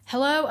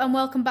Hello and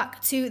welcome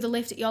back to the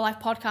Lift Your Life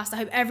podcast. I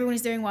hope everyone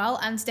is doing well,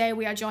 and today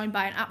we are joined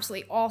by an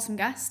absolutely awesome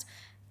guest,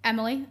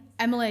 Emily.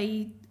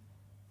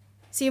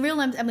 See, your real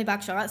name's Emily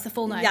Bagshaw, that's the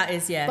full name. That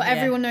is, yeah. But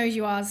everyone knows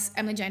you as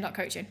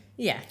EmilyJane.coaching.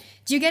 Yeah.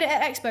 Do you get it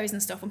at expos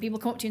and stuff when people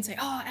come up to you and say,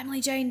 oh,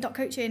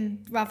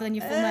 EmilyJane.coaching, rather than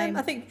your full name?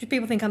 I think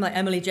people think I'm like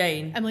Emily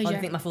Jane. I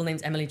think my full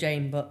name's Emily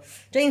Jane, but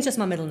Jane's just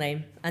my middle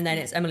name, and then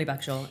it's Emily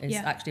Bagshaw is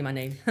actually my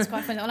name. It's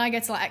quite funny. When I go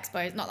to like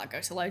expos, not that I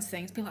go to loads of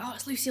things, people are like, oh,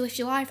 it's Lucy Lift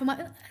Your Life. I'm like,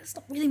 it's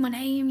not really my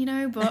name, you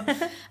know,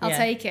 but I'll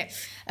take it.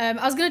 I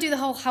was going to do the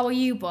whole how are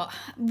you, but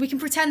we can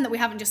pretend that we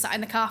haven't just sat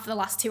in the car for the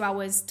last 2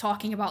 hours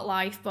talking about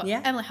life. But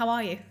Emily, how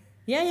are you?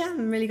 Yeah,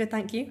 I'm really good,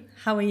 thank you.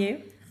 How are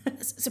you?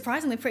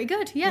 Surprisingly pretty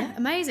good. Yeah,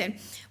 amazing.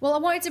 Well, I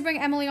wanted to bring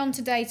Emily on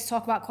today to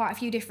talk about quite a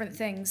few different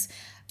things.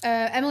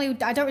 Emily,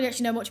 I don't really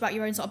actually know much about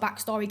your own sort of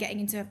backstory getting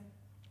into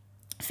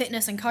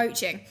fitness and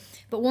coaching,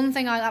 but one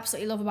thing I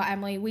absolutely love about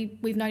Emily,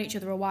 we've known each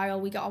other a while,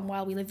 we get on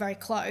well, we live very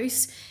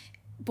close,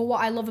 but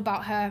what I love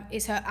about her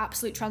is her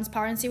absolute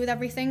transparency with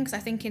everything, because I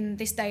think in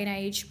this day and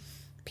age,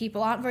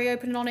 people aren't very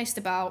open and honest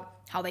about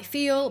how they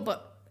feel,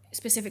 but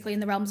specifically in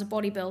the realms of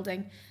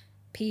bodybuilding,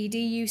 PED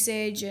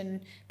usage,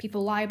 and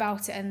people lie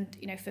about it, and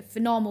you know, for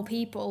normal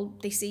people,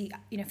 they see,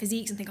 you know,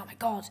 physiques and think, oh my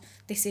god,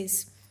 this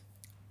is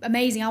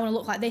amazing, I want to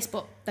look like this,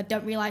 but they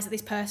don't realize that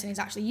this person is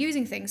actually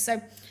using things. So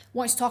I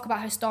want to talk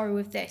about her story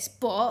with this,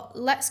 but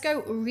let's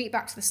go right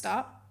back to the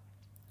start,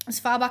 as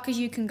far back as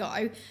you can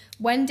go.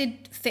 When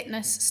did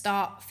fitness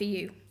start for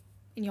you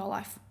in your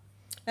life?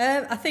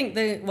 I think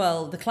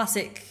the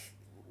classic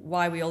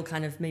why we all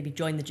kind of maybe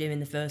joined the gym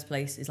in the first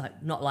place is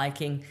like not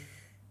liking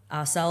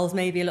ourselves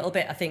maybe a little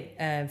bit. I think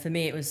for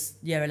me it was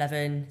year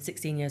 11,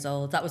 16 years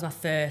old. That was my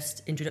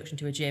first introduction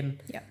to a gym.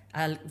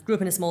 I grew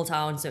up in a small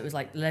town, so it was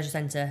like the leisure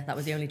centre. That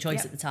was the only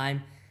choice at the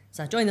time.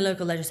 So I joined the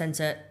local leisure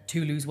centre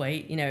to lose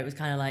weight. You know, it was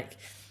kind of like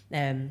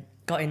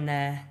got in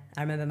there.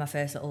 I remember my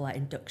first little like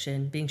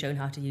induction, being shown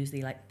how to use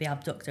the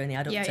abductor and the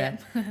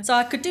adductor. So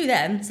I could do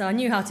them, so I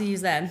knew how to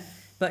use them.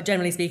 But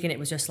generally speaking, it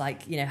was just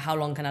like, you know, how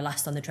long can I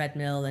last on the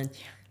treadmill, and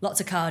lots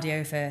of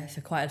cardio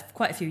for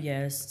quite a few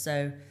years.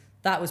 So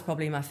that was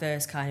probably my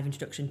first kind of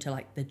introduction to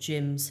like the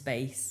gym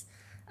space.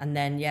 And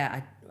then,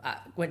 I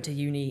went to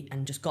uni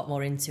and just got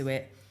more into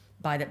it.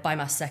 By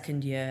my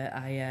second year,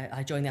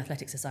 I joined the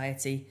Athletic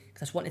Society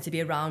because I just wanted to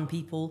be around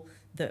people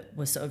that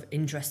were sort of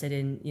interested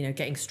in, you know,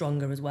 getting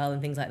stronger as well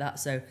and things like that.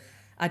 So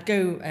I'd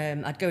go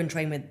and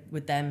train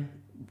with them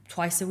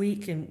twice a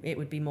week, and it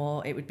would be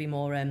more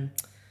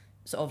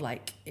sort of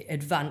like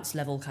advanced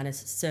level kind of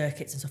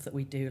circuits and stuff that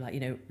we do, like, you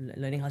know,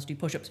 learning how to do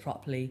push-ups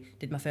properly,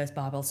 did my first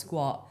barbell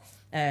squat,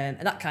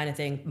 and that kind of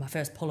thing, my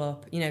first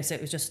pull-up, you know, so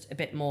it was just a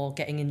bit more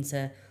getting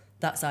into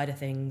that side of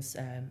things.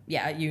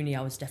 At uni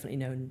I was definitely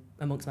known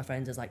amongst my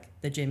friends as like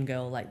the gym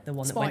girl, like the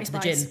one that went to the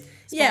gym.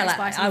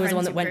 I was the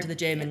one that went to the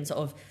gym and sort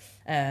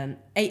of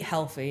ate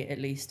healthy at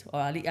least, or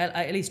I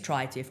at least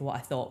tried to, for what I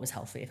thought was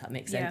healthy, if that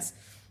makes sense.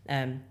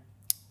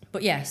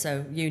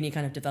 So uni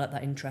kind of developed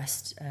that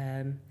interest,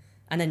 and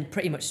then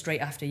pretty much straight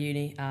after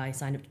uni I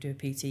signed up to do a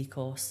PT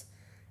course.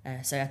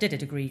 So I did a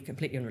degree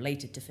completely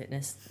unrelated to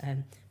fitness,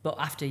 but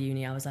after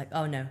uni I was like,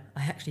 oh no,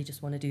 I actually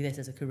just want to do this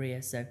as a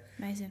career. So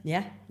amazing.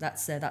 Yeah,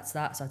 that's that.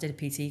 So I did a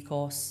PT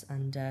course,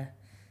 and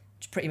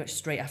pretty much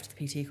straight after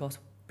the PT course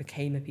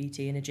became a PT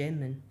in a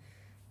gym, and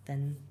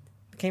then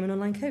became an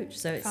online coach.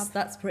 So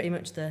that's pretty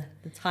much the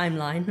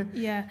timeline.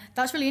 Yeah,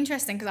 that's really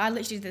interesting, because I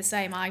literally did the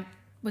same. I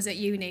was at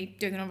uni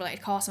doing an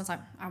unrelated course, and I was like,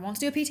 I want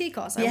to do a PT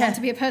course. I want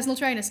to be a personal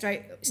trainer,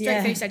 straight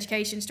finished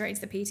education, straight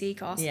into the PT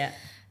course.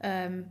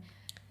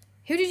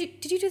 Who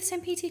did you do the same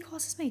PT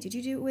course as me? Did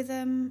you do it with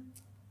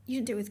you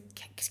didn't do it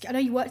with, I know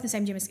you worked in the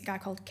same gym as a guy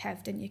called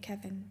Kev, didn't you,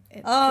 Kevin?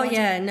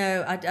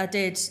 I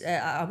did.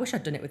 I wish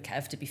I'd done it with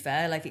Kev, to be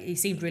fair. Like, he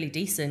seemed really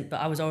decent,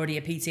 but I was already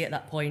a PT at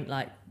that point.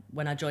 Like,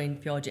 when I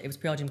joined Pure Gym, it was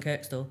Pure Gym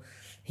Kirkstall.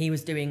 He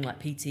was doing like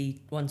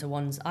PT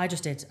one-to-ones. I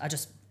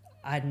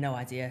had no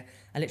idea.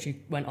 I literally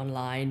went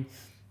online,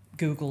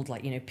 Googled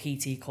like, you know,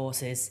 PT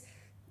courses,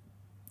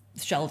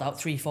 shelled out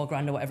 $3-4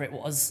 grand or whatever it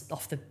was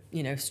off the,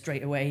 you know,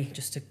 straight away,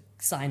 just to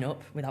sign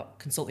up without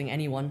consulting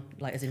anyone,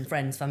 like as in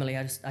friends, family.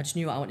 I just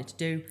knew what I wanted to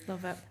do.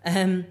 Love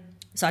it.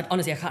 So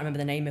honestly I can't remember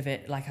the name of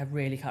it. Like, I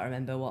really can't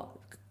remember what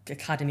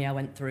academy I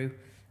went through.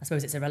 I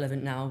suppose it's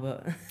irrelevant now,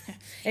 but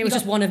it was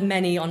just one of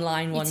many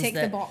online ones. You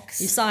tick the box.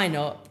 You sign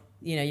up,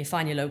 you know, you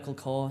find your local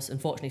course.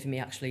 Unfortunately for me,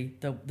 actually,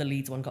 the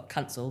Leeds one got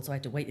cancelled, so I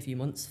had to wait a few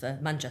months for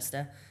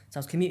Manchester. So I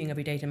was commuting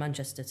every day to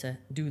Manchester to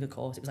do the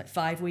course. It was like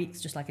 5 weeks,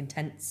 just like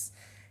intense,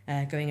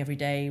 going every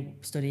day,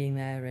 studying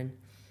there, and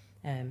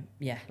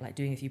like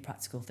doing a few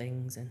practical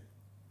things, and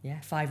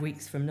 5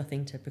 weeks from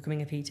nothing to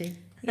becoming a PT.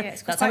 Yeah,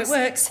 that's how it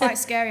works. It's quite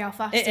scary how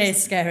fast it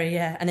is. Scary,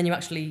 yeah. And then you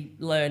actually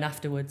learn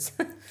afterwards.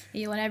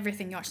 You learn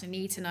everything you actually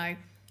need to know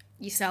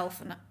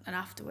yourself, and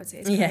afterwards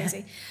it's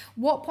crazy.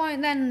 What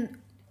point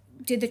then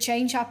did the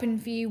change happen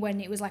for you,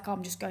 when it was like, oh,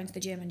 I'm just going to the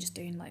gym and just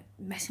doing, like,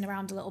 messing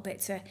around a little bit,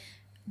 to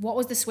what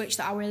was the switch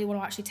that I really want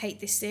to actually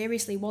take this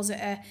seriously? Was it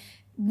a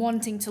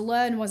wanting to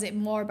learn? Was it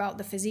more about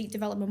the physique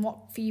development?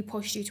 What for you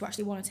pushed you to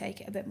actually want to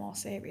take it a bit more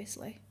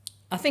seriously?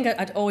 I think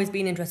I'd always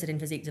been interested in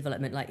physique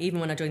development. Like even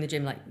when I joined the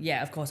gym, like,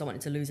 yeah, of course I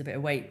wanted to lose a bit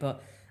of weight,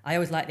 but I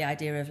always liked the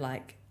idea of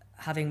like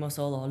having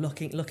muscle or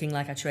looking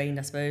like I trained,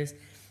 I suppose.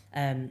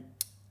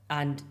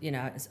 And, you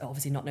know, it's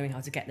obviously not knowing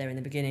how to get there in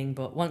the beginning,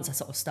 but once I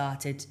sort of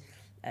started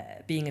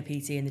being a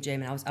PT in the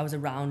gym, and I was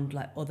around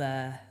like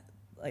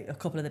a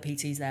couple of the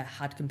PTs there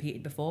had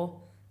competed before.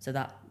 So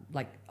that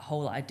like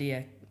whole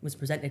idea was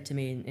presented to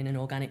me in an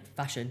organic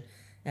fashion.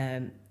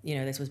 You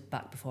know, this was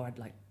back before I'd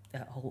like the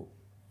whole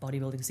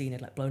bodybuilding scene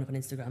had like blown up on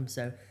Instagram.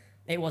 So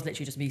it was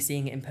literally just me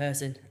seeing it in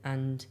person.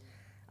 And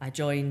I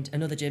joined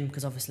another gym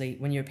because obviously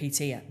when you're a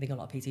PT, I think a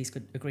lot of PTs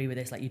could agree with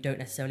this, like you don't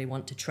necessarily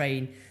want to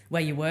train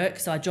where you work.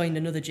 So I joined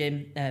another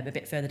gym a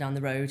bit further down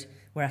the road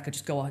where I could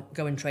just go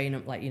and train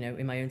up, like, you know,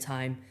 in my own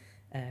time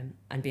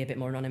and be a bit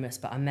more anonymous.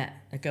 But I met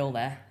a girl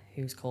there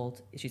who's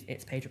called,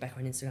 it's Paige Rebecca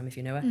on Instagram if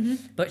you know her. Mm-hmm.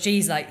 But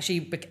she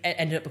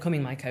ended up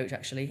becoming my coach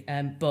actually.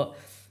 But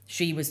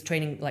she was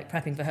training, like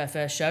prepping for her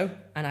first show.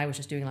 And I was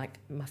just doing like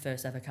my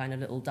first ever kind of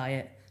little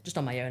diet just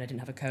on my own. I didn't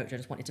have a coach.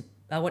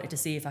 I wanted to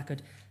see if I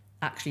could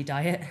actually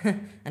diet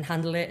and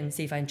handle it and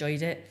see if I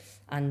enjoyed it.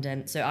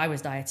 And so I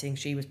was dieting,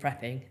 she was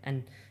prepping,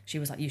 and she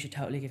was like, you should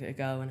totally give it a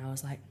go. And I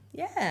was like,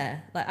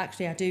 yeah, like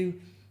actually I do.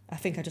 I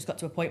think I just got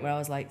to a point where I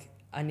was like,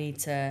 I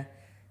need a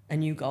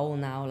new goal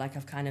now. Like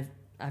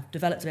I've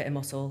developed a bit of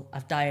muscle,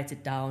 I've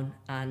dieted down,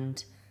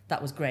 and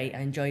that was great. I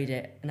enjoyed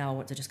it. And now I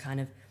want to just kind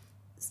of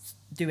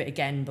do it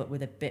again, but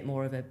with a bit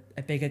more of a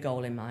bigger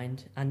goal in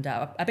mind. And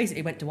I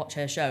basically went to watch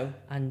her show,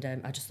 and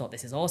I just thought,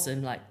 this is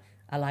awesome. Like,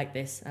 I like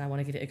this and I want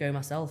to give it a go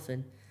myself.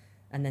 And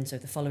then so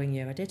the following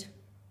year I did.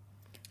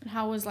 And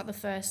how was like the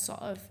first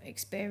sort of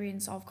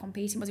experience of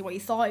competing? Was it what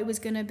you thought it was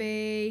going to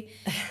be?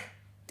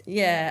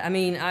 Yeah, I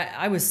mean,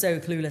 I was so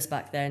clueless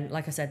back then.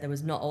 Like I said, there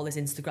was not all this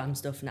Instagram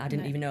stuff and I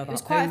didn't even know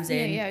about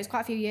posing. It was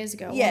quite a few years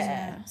ago,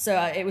 yeah. wasn't it? So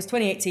it was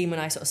 2018 when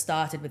I sort of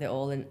started with it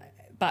all. And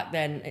back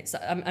then,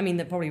 I mean,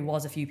 there probably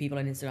was a few people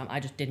on Instagram. I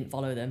just didn't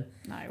follow them.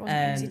 No, it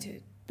wasn't easy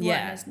to...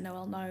 Yeah, as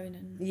well known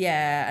and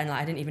and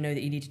like I didn't even know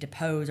that you needed to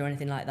pose or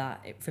anything like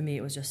that. For me,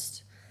 it was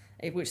just,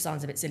 which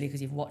sounds a bit silly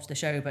because you've watched the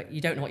show, but you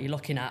don't know what you're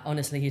looking at.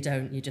 Honestly, you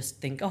don't. You just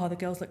think, oh, the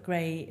girls look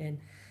great,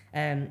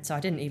 and so I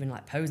didn't even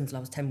like pose until I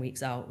was 10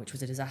 weeks out, which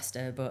was a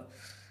disaster. But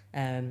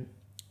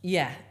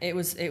it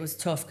was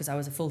tough because I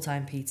was a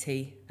full-time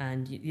PT,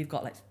 and you've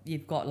got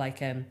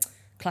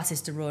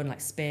classes to run,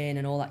 like spin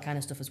and all that kind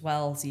of stuff as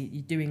well. So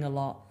you're doing a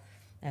lot.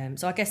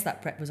 So I guess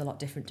that prep was a lot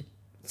different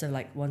to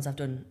like ones I've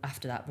done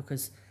after that,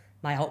 because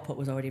my output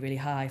was already really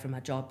high from my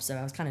job. So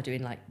I was kind of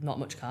doing like not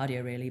much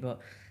cardio really,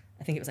 but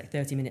I think it was like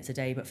 30 minutes a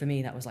day. But for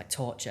me, that was like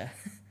torture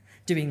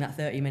doing that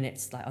 30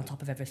 minutes like on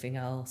top of everything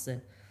else.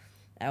 And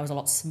I was a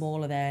lot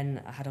smaller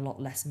then. I had a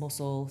lot less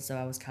muscle. So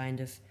I was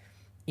kind of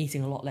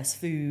eating a lot less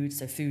food.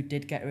 So food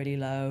did get really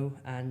low,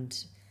 and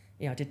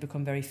you know, I did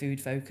become very food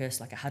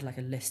focused. Like I had like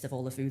a list of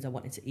all the foods I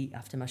wanted to eat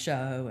after my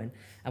show, and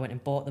I went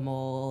and bought them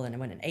all, and I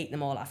went and ate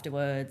them all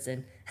afterwards.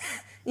 And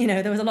you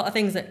know, there was a lot of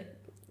things that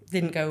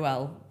didn't go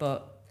well,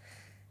 but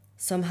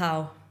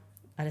somehow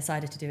I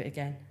decided to do it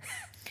again.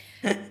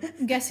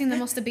 I'm guessing there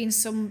must have been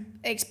some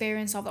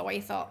experience of that where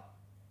you thought,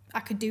 I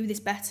could do this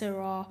better,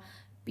 or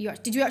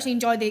did you actually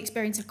enjoy the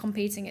experience of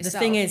competing itself? The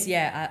thing is,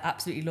 yeah, I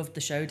absolutely loved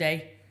the show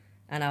day.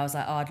 And I was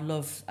like, oh,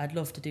 I'd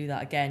love to do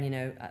that again. You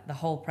know, the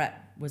whole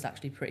prep was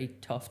actually pretty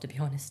tough, to be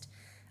honest.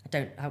 I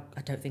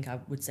don't think I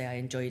would say I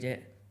enjoyed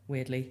it,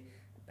 weirdly.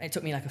 It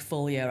took me like a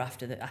full year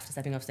after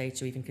stepping off stage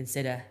to even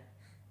consider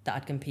that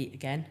I'd compete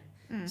again.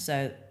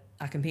 So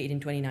I competed in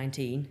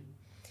 2019,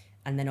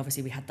 and then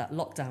obviously we had that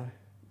lockdown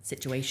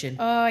situation.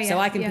 Oh yeah. So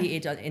I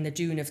competed in the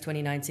June of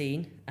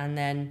 2019, and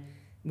then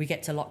we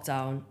get to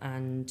lockdown,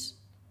 and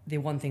the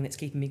one thing that's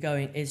keeping me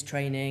going is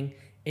training,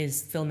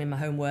 is filming my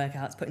home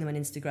workouts, putting them on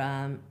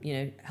Instagram, you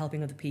know,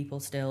 helping other people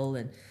still,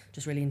 and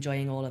just really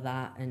enjoying all of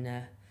that. And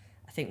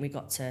I think we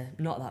got to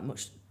not that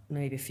much,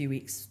 maybe a few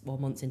weeks or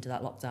months into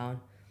that lockdown.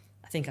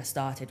 I think I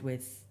started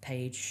with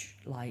Paige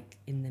like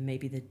in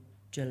the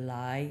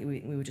July.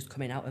 We were just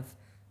coming out of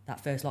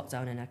that first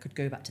lockdown, and I could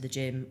go back to the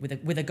gym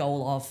with a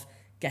goal of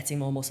getting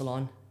more muscle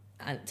on,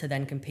 and to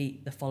then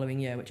compete the following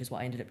year, which is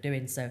what I ended up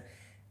doing. So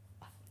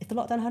if the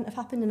lockdown hadn't have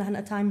happened and I hadn't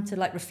had time to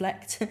like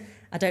reflect,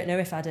 I don't know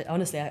if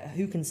honestly,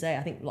 who can say?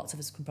 I think lots of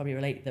us can probably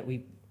relate that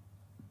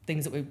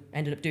things that we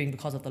ended up doing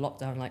because of the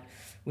lockdown, like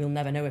we'll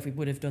never know if we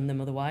would have done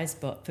them otherwise.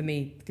 But for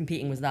me,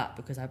 competing was that,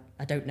 because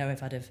I don't know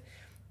if I'd have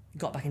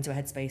got back into a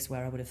headspace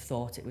where I would have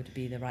thought it would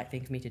be the right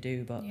thing for me to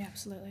do. But yeah,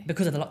 absolutely.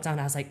 Because of the lockdown,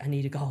 I was like, I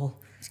need a goal.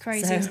 It's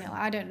crazy, isn't it? Like,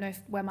 I don't know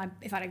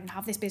if I'd even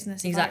have this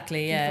business.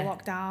 Exactly, yeah. The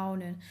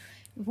lockdown and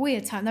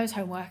weird time. Those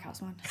home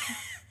workouts, man.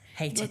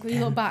 When you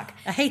look back,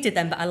 I hated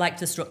them, but I liked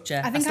the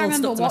structure. I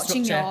remember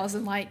watching yours,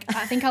 and like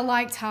I think I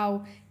liked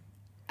how,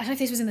 I don't know if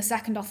this was in the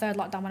second or third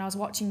lockdown when I was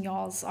watching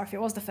yours, or if it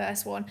was the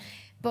first one,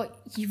 but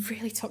you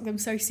really took them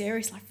so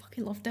seriously. I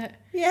fucking loved it.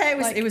 Yeah,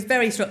 it was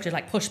very structured,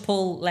 like push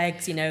pull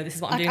legs. You know, this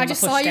is what I'm doing. I just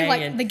saw you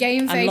like the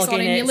game face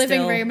on in your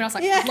living room, and I was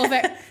like, I love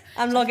it.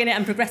 I'm logging it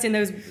and progressing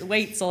those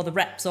weights or the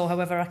reps or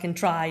however I can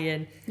try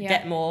and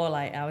get more.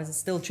 Like I was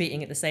still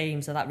treating it the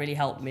same, so that really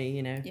helped me,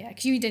 you know. Yeah,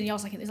 because you did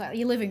yours like it's like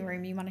your living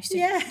room. You managed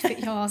to fit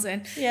yours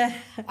in. Yeah.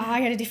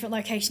 I had a different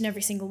location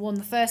every single one.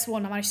 The first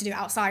one I managed to do it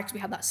outside because we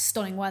had that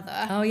stunning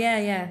weather. Oh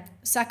yeah.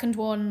 Second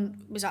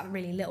one was like a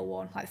really little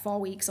one, like 4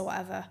 weeks or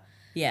whatever.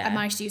 Yeah. I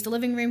managed to use the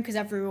living room because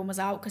everyone was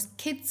out because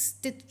kids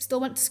still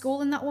went to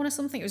school in that one or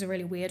something. It was a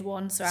really weird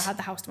one. So I had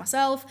the house to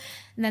myself.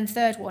 And then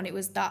third one, it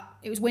was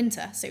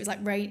winter. So it was like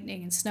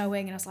raining and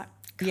snowing. And I was like,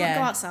 can't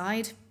go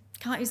outside.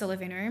 Can't use the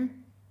living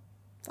room.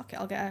 Fuck it,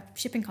 I'll get a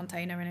shipping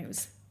container. And it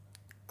was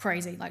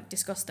crazy, like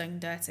disgusting,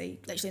 dirty,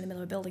 literally in the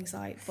middle of a building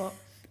site. But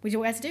we did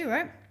what we had to do,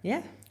 right?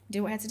 Yeah. We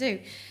did what we had to do.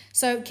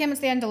 So came to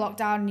the end of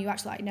lockdown and you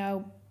actually like,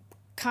 no,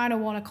 kind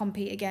of want to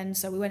compete again.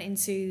 So we went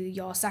into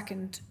your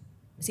second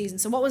season.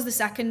 So what was the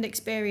second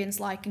experience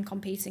like in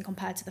competing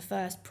compared to the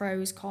first?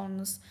 Pros,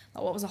 cons?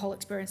 Like what was the whole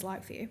experience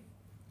like for you?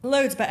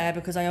 Loads better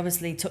because I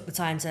obviously took the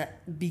time to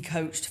be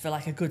coached for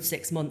like a good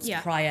 6 months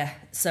prior.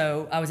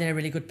 So I was in a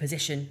really good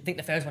position. I think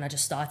the first one I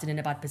just started in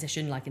a bad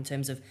position, like in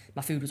terms of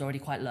my food was already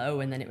quite low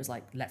and then it was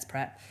like, let's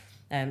prep.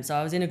 So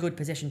I was in a good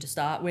position to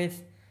start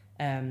with,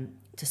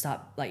 to start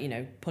like, you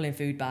know, pulling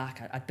food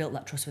back. I'd built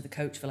that trust with the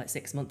coach for like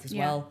 6 months as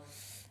well.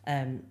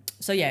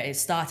 So yeah, it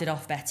started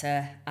off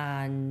better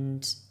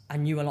and I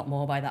knew a lot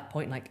more by that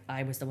point. Like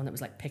I was the one that was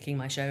like picking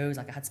my shows.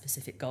 Like I had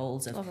specific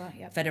goals of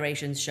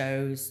federations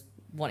Shows,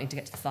 wanting to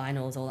get to the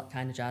finals, all that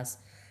kind of jazz.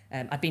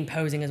 I'd been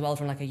posing as well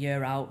from like a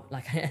year out.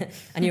 Like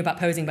I knew about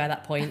posing by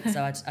that point.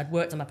 So I'd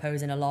worked on my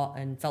posing a lot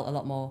and felt a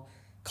lot more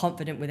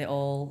confident with it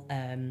all.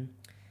 And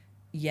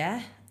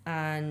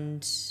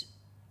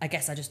I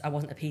guess I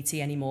wasn't a PT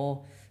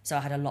anymore. So I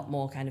had a lot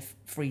more kind of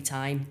free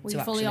time. Were you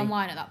fully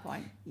online at that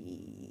point?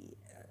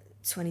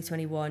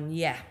 2021,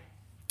 yeah.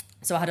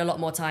 So I had a lot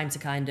more time to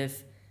kind of,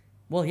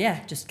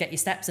 just get your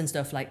steps and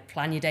stuff, like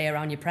plan your day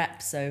around your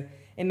prep. So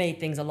it made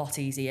things a lot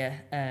easier.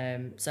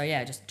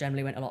 Just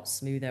generally went a lot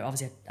smoother.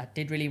 Obviously, I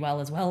did really well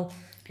as well.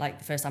 Like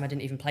the first time I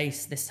didn't even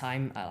place. This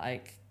time I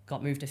like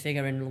got moved to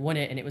figure and won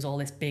it. And it was all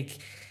this big,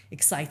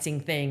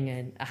 exciting thing.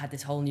 And I had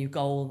this whole new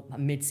goal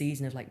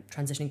mid-season of like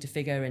transitioning to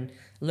figure and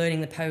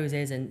learning the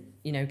poses and,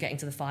 you know, getting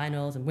to the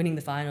finals and winning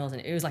the finals.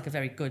 And it was like a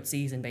very good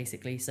season,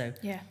 basically. So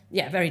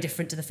yeah, very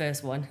different to the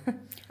first one.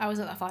 I was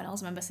at the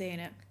finals, I remember seeing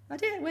it. I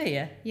did, were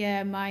you?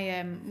 Yeah,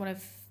 my one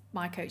of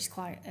my coach's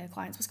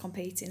clients was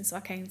competing, so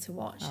I came to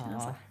watch. And I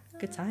was like,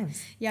 good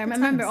times. Yeah, I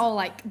remember it all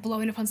like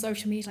blowing up on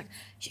social media, like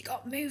she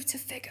got moved to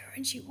figure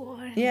and she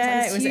won.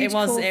 Yeah, it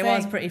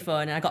was pretty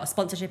fun, and I got a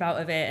sponsorship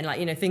out of it, and like,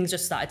 you know, things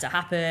just started to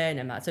happen,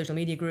 and my social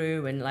media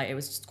grew, and like it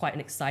was just quite an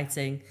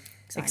exciting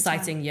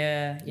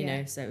year, you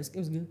know. So it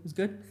was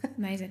good.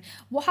 Amazing.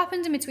 What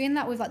happened in between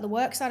that with like the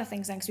work side of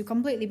things then? Because we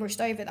completely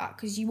brushed over that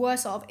because you were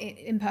sort of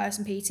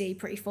in-person PT,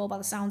 pretty full by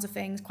the sounds of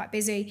things, quite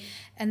busy,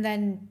 and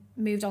then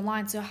moved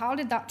online. So how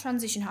did that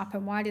transition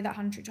happen? Why did that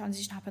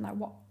transition happen? Like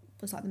what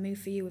was like the move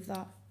for you with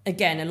that?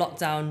 Again, a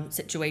lockdown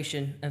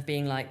situation of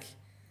being like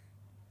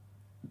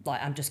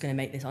I'm just going to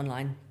make this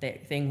online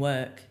thing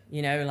work,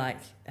 you know. Like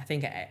I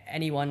think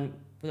anyone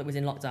that was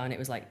in lockdown, it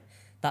was like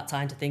that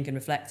time to think and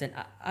reflect. And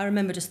I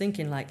remember just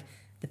thinking like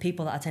the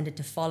people that I tended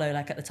to follow,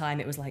 like at the time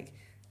it was like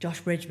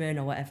Josh Bridgman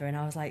or whatever, and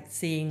I was like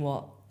seeing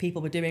what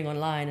people were doing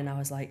online, and I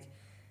was like,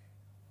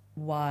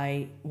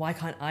 why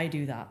can't I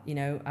do that? You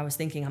know, I was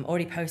thinking I'm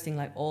already posting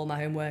like all my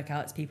home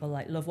workouts, people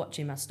like love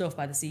watching my stuff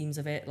by the seams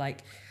of it.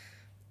 Like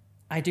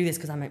I do this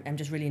because I'm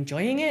just really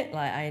enjoying it.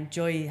 Like I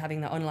enjoy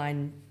having that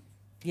online,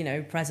 you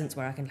know, presence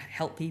where I can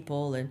help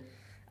people. And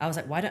I was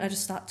like, why don't I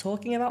just start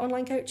talking about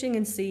online coaching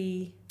and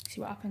see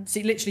what happens?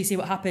 See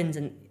what happens.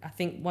 And I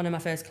think one of my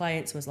first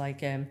clients was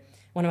like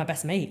one of my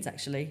best mates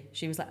actually.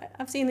 She was like,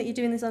 I've seen that you're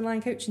doing this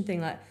online coaching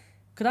thing. Like,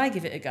 could I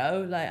give it a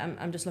go? Like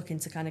I'm just looking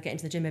to kind of get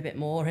into the gym a bit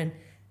more. And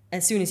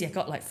as soon as you've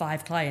got like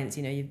 5 clients,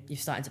 you know, you're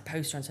starting to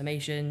post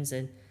transformations,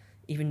 and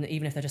even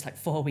if they're just like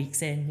 4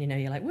 weeks in, you know,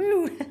 you're like,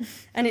 woo.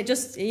 And it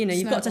just, you know,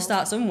 you've got to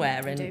start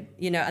somewhere. And,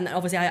 you know, and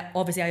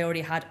obviously I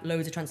already had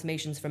loads of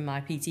transformations from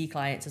my PT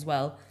clients as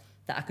well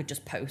that I could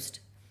just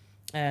post.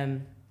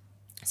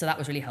 So that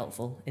was really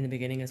helpful in the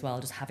beginning as well,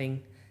 just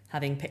having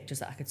pictures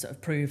that I could sort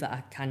of prove that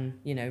I can,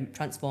 you know,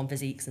 transform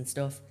physiques and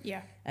stuff.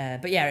 Yeah.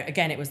 But yeah,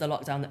 again, it was the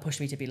lockdown that pushed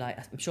me to be like,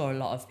 I'm sure a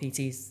lot of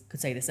PTs could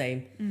say the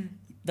same.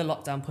 The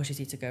lockdown pushes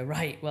you to go,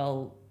 right,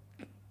 well,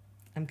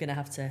 I'm going to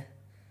have to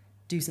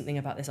do something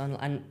about this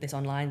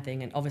online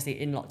thing. And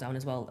obviously in lockdown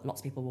as well,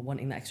 lots of people were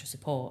wanting that extra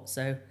support.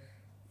 So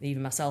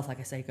even myself, like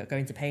I say,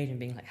 going to Paige and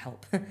being like,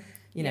 help,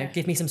 you know,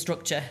 give me some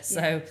structure.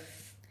 So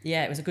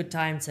yeah, it was a good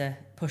time to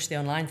push the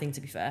online thing, to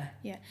be fair.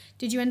 Yeah.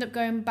 Did you end up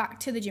going back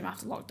to the gym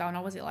after lockdown,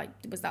 or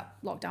was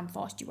that lockdown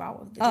forced you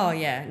out of the gym? Oh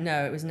yeah,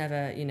 no, it was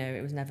never, you know,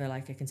 it was never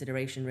like a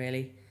consideration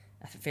really.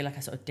 I feel like I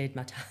sort of did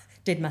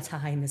my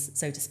time,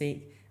 so to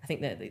speak. I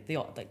think that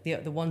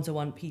the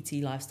one-to-one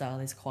PT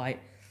lifestyle is quite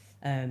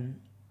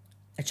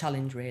a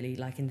challenge really.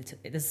 Like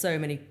there's so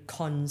many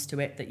cons to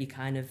it that you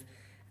kind of,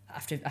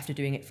 after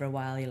doing it for a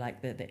while, you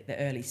like the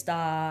early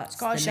starts,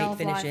 It's got a the late shelf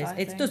life, finishes. I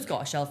It think. does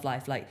got a shelf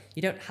life. Like,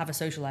 you don't have a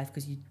social life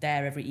because you're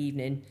there every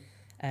evening,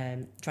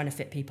 trying to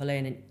fit people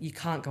in, and you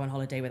can't go on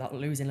holiday without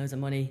losing loads of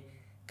money,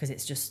 because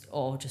it's just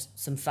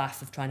some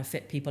faff of trying to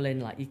fit people in.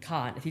 Like, you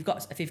can't. If you've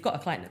got a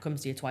client that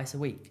comes to you twice a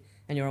week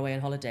and you're away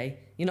on holiday,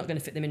 you're not going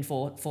to fit them in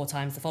four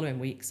times the following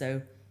week.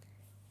 So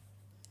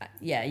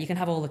yeah, you can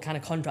have all the kind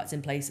of contracts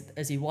in place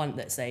as you want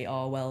that say,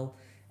 oh well,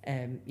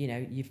 you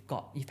know, you've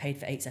paid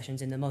for 8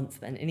 sessions in the month,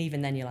 and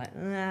even then you're like,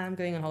 I'm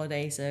going on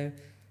holiday, so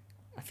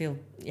I feel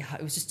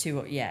it was just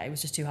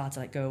too hard to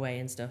like go away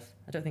and stuff.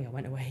 I don't think I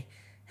went away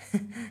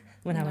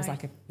when I was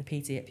like a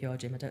PT at Pure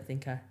Gym. I don't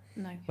think I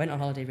went on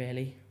holiday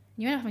really.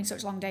 You end up having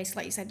such long days,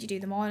 like you said, you do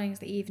the mornings,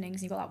 the evenings,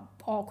 and you've got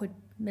that awkward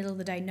middle of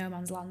the day no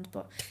man's land,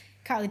 but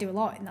can't really do a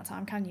lot in that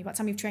time, can you? By the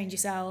time you've trained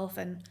yourself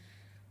and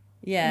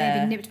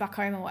maybe nipped back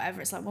home or whatever,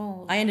 it's like,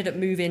 well... I ended up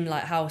moving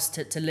like house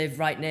to live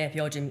right near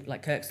Pure Gym,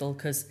 like Kirkstall,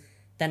 because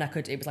then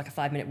it was like a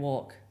 5-minute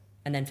walk,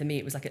 and then for me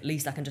it was like, at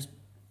least I can just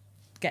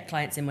get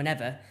clients in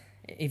whenever,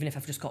 even if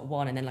I've just got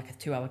one, and then like a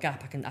 2-hour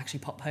gap, I can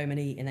actually pop home and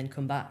eat and then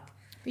come back.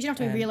 But you don't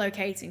have to be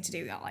relocating to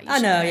do that. Like, I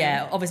know,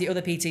 yeah. Obviously,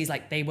 other PTs,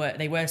 like they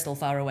were still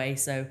far away,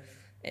 so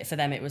for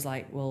them it was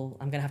like, well,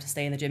 I'm gonna have to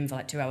stay in the gym for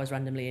like 2 hours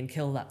randomly and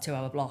kill that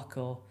 2-hour block,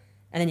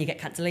 and then you get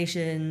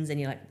cancellations, and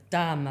you're like,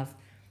 damn,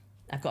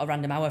 I've got a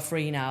random hour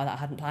free now that I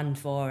hadn't planned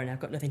for, and I've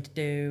got nothing to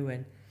do,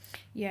 and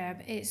yeah,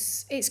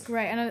 it's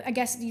great, and I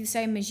guess the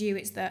same as you,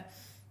 it's that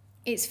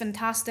it's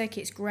fantastic,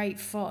 it's great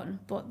fun,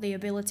 but the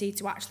ability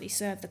to actually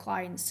serve the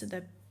clients to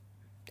the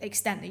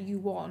extent that you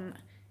want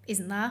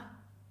isn't there.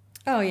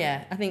 Oh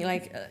yeah, I think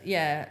like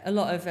a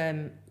lot of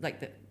like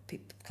the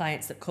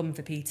clients that come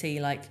for PT,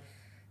 like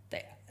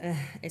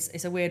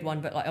it's a weird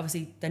one, but like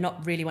obviously they're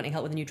not really wanting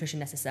help with the nutrition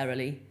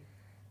necessarily,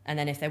 and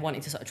then if they're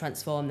wanting to sort of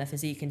transform their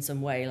physique in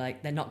some way,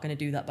 like they're not going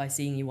to do that by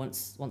seeing you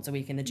once a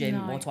week in the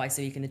gym or twice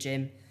a week in the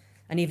gym.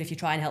 And even if you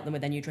try and help them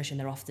with their nutrition,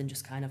 they're often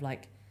just kind of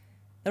like,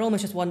 they're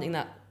almost just wanting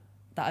that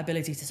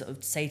ability to sort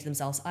of say to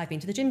themselves, I've been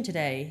to the gym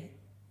today,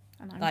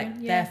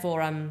 and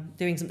therefore I'm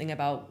doing something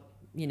about,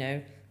 you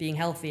know, being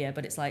healthier.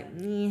 But it's like,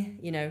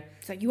 you know,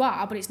 it's like you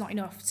are, but it's not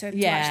enough to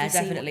actually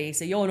definitely.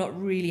 So you're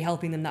not really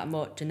helping them that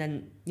much. And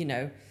then, you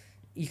know,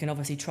 you can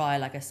obviously try,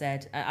 like I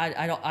said,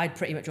 I'd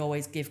pretty much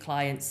always give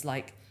clients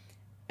like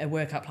a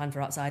workout plan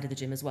for outside of the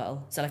gym as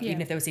well. So like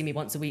even if they were seeing me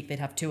once a week, they'd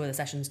have 2 other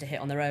sessions to hit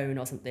on their own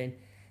or something.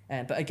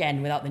 But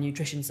again, without the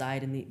nutrition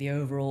side and the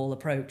overall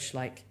approach,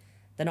 like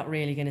they're not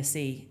really going to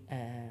see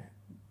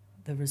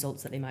the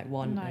results that they might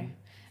want. No.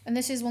 And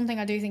this is one thing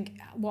I do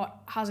think what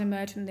has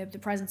emerged from the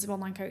presence of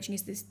online coaching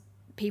is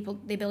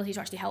the ability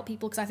to actually help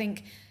people. Because I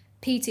think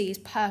PT is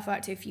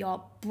perfect if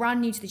you're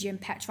brand new to the gym,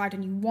 petrified,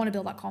 and you want to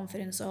build that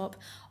confidence up,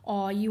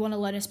 or you want to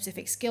learn a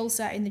specific skill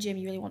set in the gym,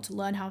 you really want to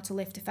learn how to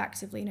lift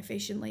effectively and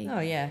efficiently. Oh,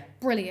 yeah.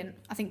 Brilliant.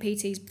 I think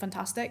PT is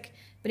fantastic.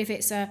 But if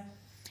it's I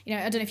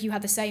don't know if you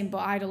had the same, but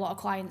I had a lot of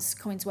clients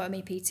coming to work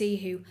with me,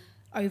 PT, who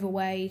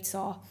overweight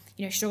or,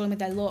 you know, struggling with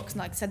their looks,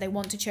 and like I said, they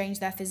want to change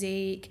their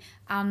physique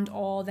and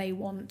or they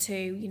want to,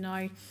 you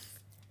know,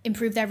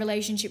 improve their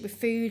relationship with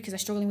food because they're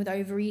struggling with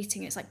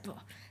overeating. It's like,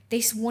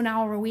 this 1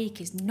 hour a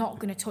week is not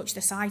going to touch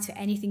the side to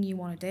anything you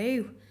want to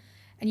do.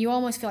 And you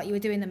almost feel like you were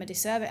doing them a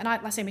disservice. And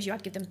like same as you,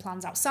 I'd give them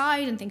plans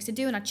outside and things to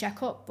do, and I'd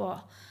check up,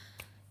 but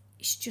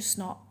it's just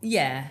not.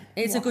 Yeah,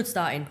 it's a good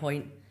starting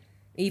point.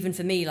 Even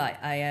for me,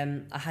 like I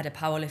had a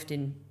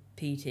powerlifting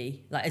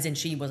PT, like as in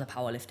she was a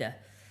powerlifter,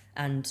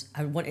 and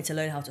I wanted to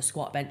learn how to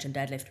squat, bench and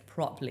deadlift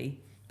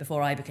properly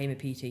before I became a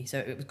PT. So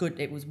it was good.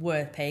 It was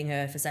worth paying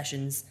her for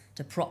sessions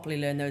to properly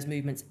learn those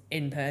movements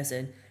in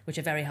person, which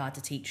are very hard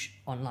to teach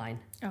online.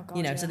 Oh God,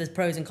 you know, so there's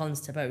pros and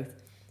cons to both.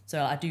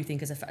 So I do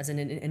think as an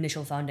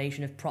initial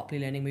foundation of properly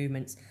learning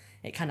movements,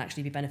 it can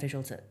actually be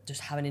beneficial to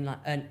just have an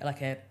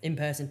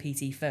in-person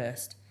PT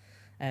first.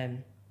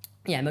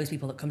 Most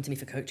people that come to me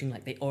for coaching,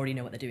 like they already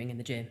know what they're doing in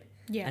the gym.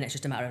 Yeah. And it's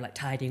just a matter of like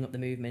tidying up the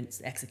movements,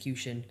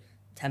 execution,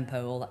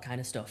 tempo, all that kind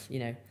of stuff, you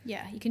know.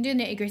 Yeah, you can do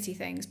nitty-gritty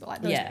things, but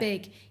like those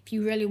big, if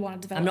you really want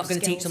to develop I'm not going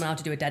to teach someone how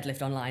to do a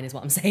deadlift online is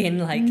what I'm saying.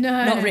 Like,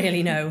 no, not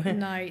really, no.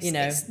 No,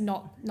 it's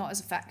not as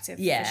effective,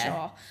 for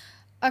sure.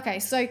 Okay,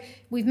 so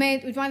we've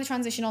made the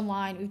transition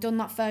online. We've done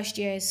that first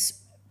year's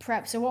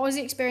prep. So what was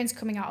the experience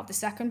coming out of the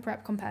second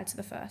prep compared to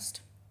the first?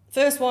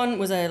 First one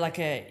was I'm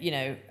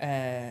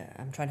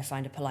trying to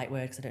find a polite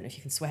word because I don't know if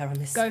you can swear on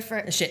this. Go for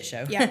it. A shit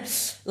show. Yeah.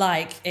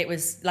 It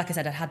was, like I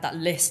said, I had that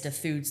list of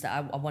foods that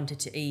I wanted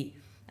to eat.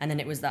 And then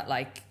it was that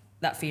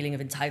feeling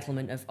of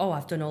entitlement of, oh,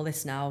 I've done all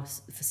this now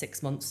for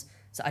 6 months,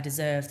 so I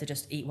deserve to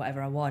just eat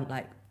whatever I want.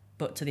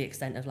 But to the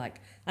extent of I'm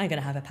going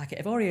to have a packet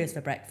of Oreos for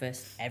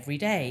breakfast every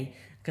day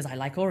because I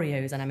like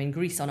Oreos and I'm in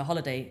Greece on a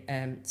holiday.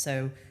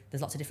 So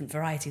there's lots of different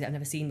variety that I've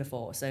never seen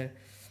before. So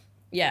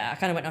yeah, I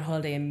kind of went on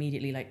holiday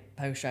immediately,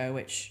 post-show,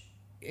 which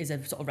is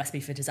a sort of recipe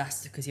for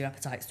disaster because your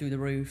appetite's through the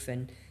roof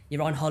and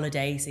you're on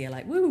holiday. So you're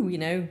like, woo, you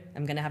know,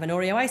 I'm going to have an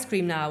Oreo ice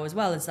cream now as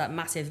well as that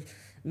massive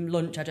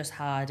lunch I just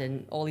had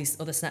and all these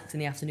other snacks in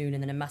the afternoon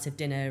and then a massive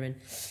dinner. And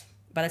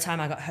by the time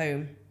I got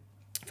home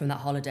from that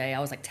holiday, I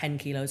was 10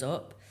 kilos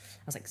up.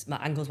 was like, my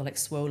ankles were like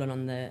swollen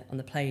on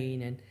the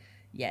plane, and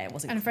yeah, it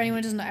wasn't. And for anyone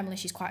who doesn't know Emily,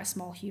 she's quite a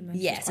small human.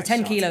 Yeah, so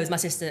 10 kilos. My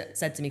sister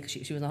said to me, because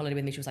she was on holiday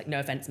with me, she was like, no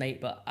offense,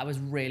 mate, but I was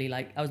really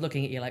like, I was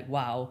looking at you like,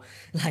 wow,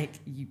 like,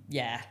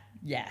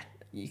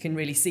 you can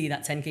really see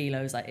that 10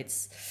 kilos. Like,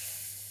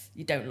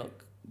 you don't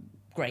look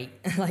great.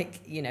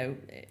 Like, you know,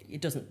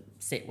 it doesn't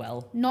sit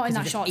well. Not in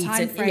that short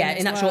time frame. Yeah,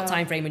 in that short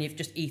time frame when you've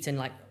just eaten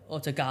like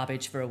utter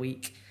garbage for a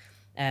week.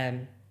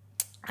 And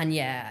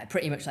yeah,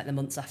 pretty much like the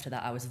months after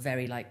that, I was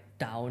very like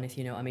down, if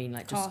you know what I mean.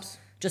 Like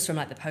just from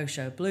like the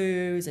post-show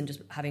blues and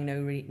just having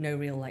no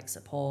real like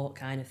support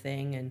kind of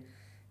thing, and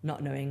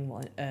not knowing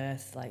what on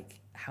earth, like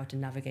how to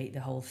navigate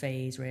the whole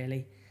phase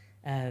really.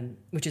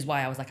 Which is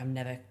why I was like, I'm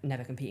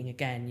never competing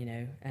again, you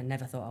know, and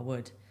never thought I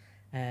would.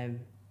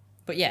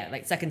 But yeah,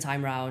 like second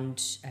time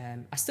round,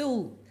 I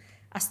still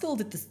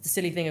did the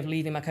silly thing of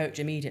leaving my coach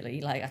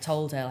immediately. Like I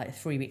told her like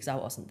 3 weeks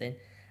out or something.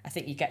 I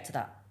think you get to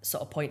that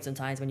sort of point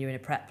sometimes when you're in a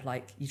prep,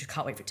 like you just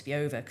can't wait for it to be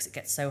over because it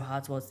gets so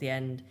hard towards the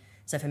end.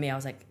 So for me, I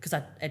was like, because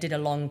I did a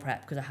long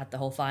prep because I had the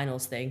whole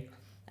finals thing.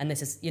 And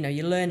this is, you know,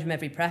 you learn from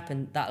every prep.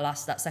 And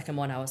that second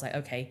one, I was like,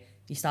 okay,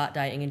 you start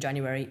dieting in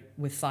January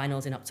with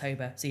finals in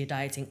October. So you're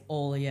dieting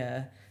all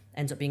year,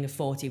 ends up being a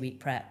 40-week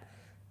prep.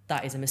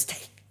 That is a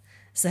mistake.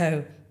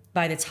 So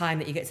by the time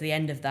that you get to the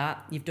end of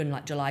that, you've done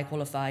like July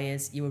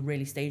qualifiers, you were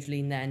really stage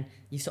lean then,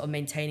 you're sort of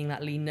maintaining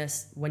that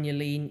leanness. When you're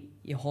lean,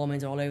 your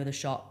hormones are all over the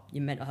shop,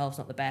 your mental health's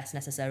not the best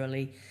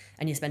necessarily,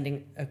 and you're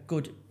spending a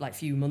good like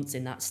few months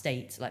in that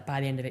state. Like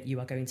by the end of it, you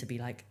are going to be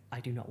like,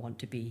 I do not want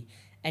to be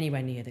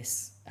anywhere near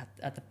this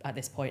at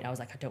this point. I was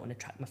like, I don't want to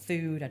track my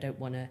food, I don't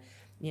want to,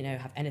 you know,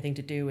 have anything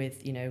to do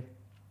with, you know,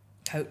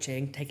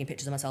 coaching, taking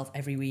pictures of myself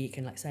every week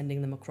and like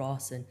sending them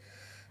across. And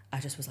I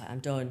just was like, I'm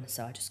done.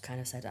 So I just kind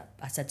of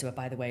said to her,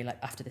 by the way, like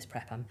after this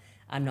prep,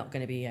 I'm not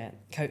going to be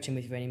coaching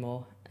with you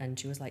anymore. And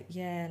she was like,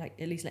 yeah, like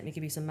at least let me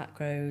give you some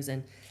macros.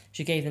 And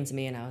she gave them to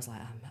me, and I was like,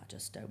 I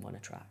just don't want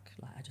to track.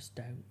 Like I just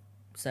don't.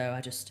 So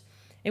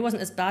it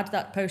wasn't as bad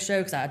that post show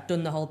because I had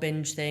done the whole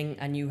binge thing.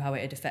 I knew how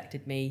it had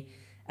affected me.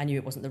 I knew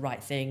it wasn't the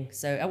right thing.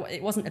 So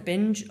it wasn't a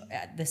binge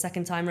the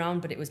second time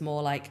round, but it was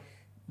more like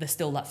there's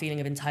still that feeling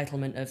of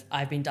entitlement of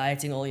I've been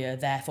dieting all year,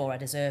 therefore I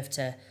deserve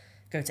to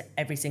go to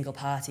every single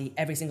party,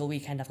 every single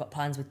weekend. I've got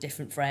plans with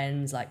different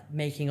friends, like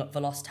making up for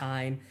lost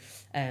time.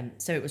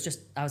 So it was just,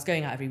 I was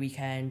going out every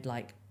weekend,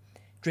 like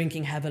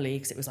drinking heavily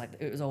because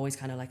it was always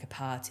kind of like a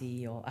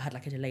party, or I had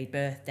like a delayed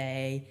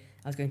birthday.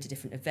 I was going to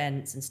different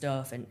events and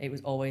stuff. And it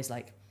was always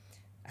like,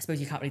 I suppose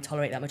you can't really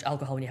tolerate that much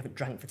alcohol when you haven't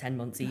drank for 10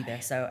 months either.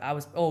 So I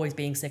was always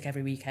being sick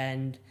every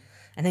weekend,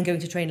 and then going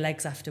to train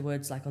legs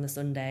afterwards, like on the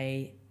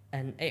Sunday.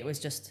 And it was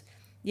just,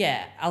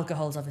 yeah,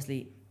 alcohol's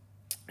obviously,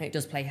 it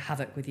does play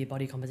havoc with your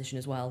body composition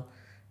as well,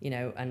 you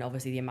know, and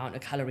obviously the amount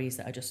of calories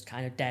that are just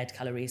kind of dead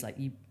calories, like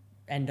you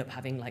end up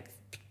having like,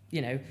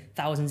 you know,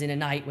 thousands in a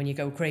night when you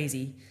go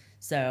crazy.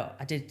 So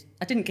I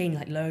didn't gain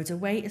like loads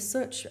of weight as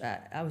such.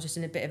 I was just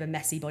in a bit of a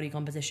messy body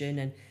composition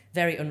and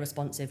very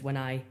unresponsive when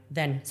I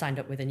then signed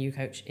up with a new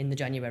coach in the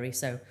January.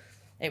 So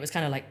it was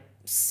kind of like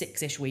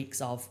 6-ish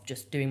weeks of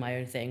just doing my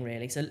own thing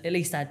really. So at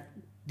least I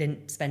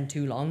didn't spend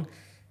too long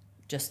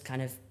just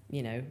kind of,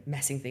 you know,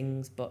 messing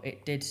things, but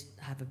it did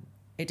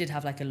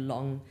have like a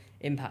long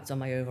impact on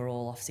my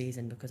overall off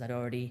season because I'd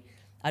already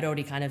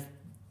kind of,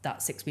 that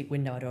 6-week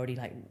window, I'd already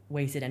like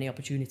wasted any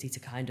opportunity to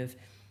kind of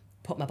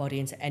put my body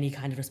into any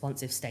kind of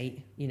responsive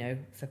state, you know,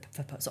 for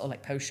sort of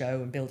like post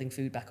show and building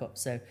food back up.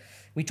 So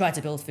we tried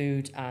to build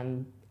food,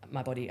 and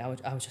my body, I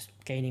was just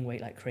gaining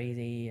weight like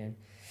crazy, and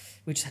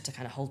we just had to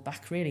kind of hold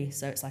back really.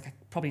 So it's like I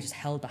probably just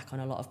held back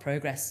on a lot of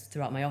progress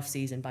throughout my off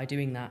season by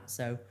doing that.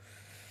 So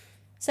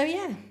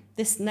yeah,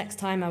 this next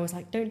time I was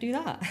like, don't do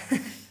that.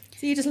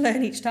 So you just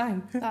learn each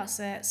time. That's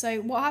it.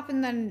 So what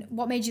happened then?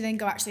 What made you then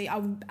go, actually,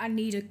 I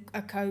need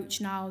a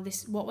coach now?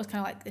 What was kind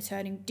of like the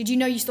turning? Did you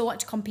know you still wanted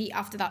to compete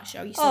after that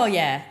show?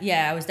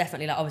 Yeah. I was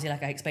definitely like, obviously,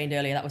 like I explained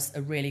earlier, that was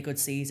a really good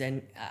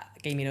season.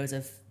 Gave me loads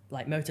of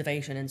like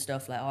motivation and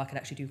stuff. Like, I could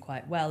actually do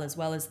quite well as,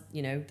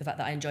 you know, the fact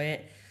that I enjoy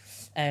it.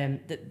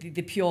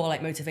 The pure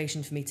like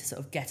motivation for me to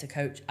sort of get a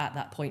coach at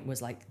that point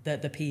was like the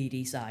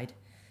PED side.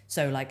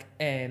 So like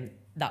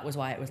that was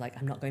why it was like,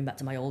 I'm not going back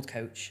to my old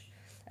coach.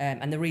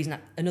 And another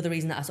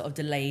reason that I sort of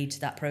delayed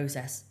that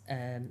process,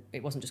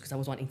 it wasn't just because I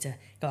was wanting to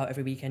go out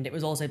every weekend. It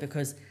was also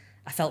because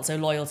I felt so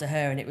loyal to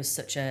her, and it was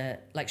such a,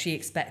 like, she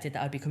expected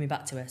that I'd be coming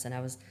back to us, and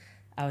I was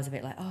a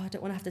bit like, I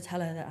don't want to have to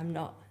tell her that I'm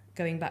not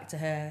going back to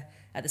her.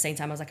 At the same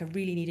time, I was like, I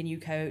really need a new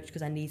coach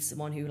because I need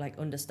someone who like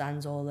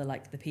understands all the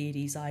like the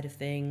PED side of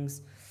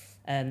things.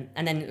 And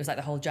then it was like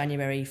the whole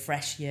January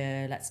fresh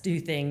year, let's do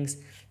things.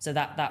 So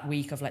that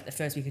week of like the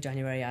first week of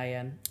January,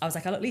 I was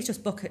like, I'll at least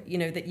just book it, you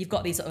know, that you've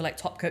got these sort of like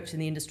top coaches in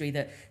the industry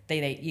that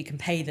they you can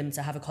pay them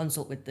to have a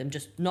consult with them,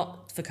 just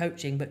not for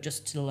coaching, but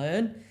just to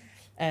learn.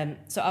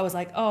 So I was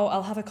like,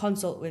 I'll have a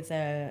consult with,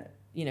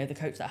 you know, the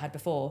coach that I had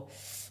before.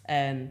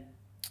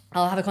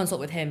 I'll have a consult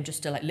with him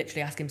just to like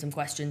literally ask him some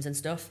questions and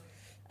stuff.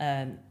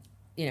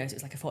 You you know, so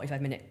it's like a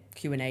 45-minute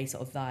Q&A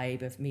sort of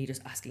vibe of me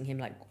just asking him,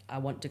 like, I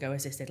want to go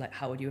assisted, like,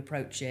 how would you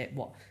approach it?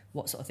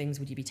 What sort of things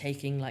would you be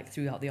taking, like,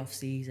 throughout the off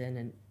season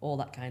and all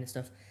that kind of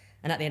stuff.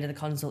 And at the end of the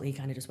consult, he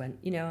kind of just went,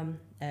 you know,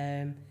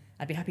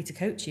 I'd be happy to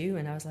coach you.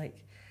 And I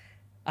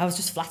was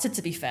just flattered,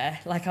 to be fair.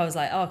 Like, I was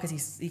like, oh,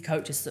 because he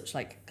coaches such,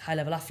 like,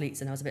 high-level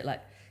athletes. And I was a bit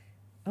like,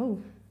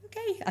 oh,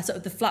 okay. I sort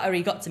of, the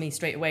flattery got to me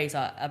straight away.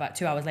 So about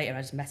 2 hours later,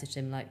 I just messaged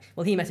him, like,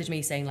 well, he messaged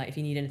me saying, like, if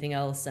you need anything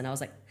else. And I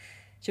was like,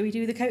 should we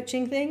do the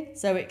coaching thing?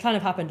 So it kind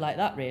of happened like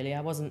that, really.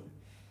 I wasn't,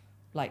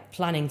 like,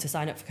 planning to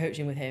sign up for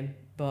coaching with him.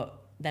 But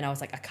then I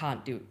was like, I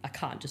can't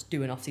just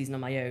do an off-season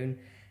on my own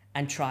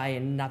and try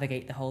and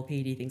navigate the whole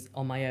PD things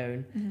on my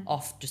own,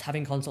 off just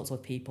having consults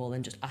with people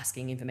and just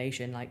asking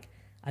information. Like,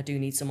 I do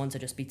need someone to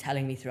just be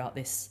telling me throughout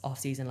this off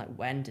season, like,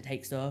 when to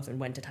take stuff and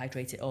when to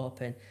titrate it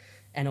up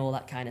and all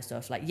that kind of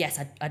stuff. Like,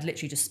 yes, I'd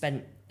literally just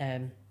spent,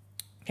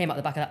 came out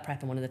the back of that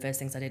prep, and one of the first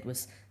things I did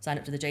was sign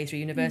up to the J3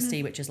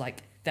 University, which is,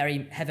 like,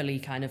 very heavily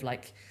kind of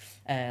like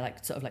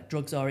sort of like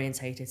drugs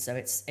orientated. So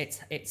it's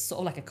sort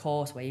of like a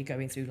course where you're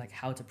going through, like,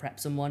 how to prep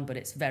someone, but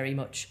it's very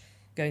much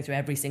going through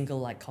every single,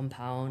 like,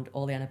 compound,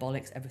 all the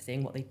anabolics,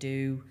 everything, what they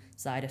do,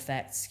 side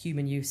effects,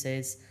 human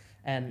uses.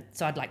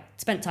 So I'd, like,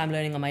 spent time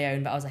learning on my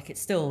own, but I was like, you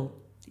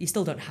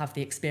still don't have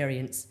the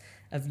experience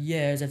of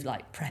years of,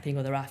 like, prepping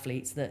other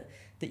athletes that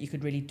you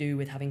could really do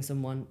with having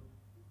someone,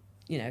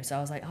 you know. So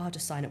I was like, oh, I'll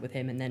just sign up with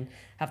him and then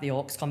have the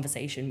orcs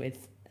conversation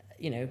with,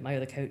 you know, my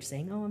other coach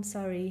saying, oh,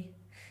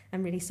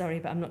 I'm really sorry,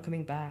 but I'm not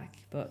coming back.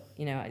 But,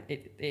 you know,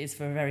 it is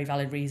for a very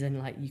valid reason.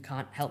 Like, you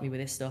can't help me with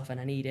this stuff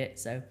and I need it.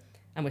 So,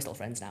 and we're still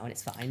friends now and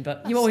it's fine.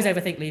 But you always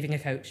overthink leaving a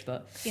coach.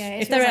 But yeah,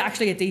 if they're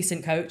actually a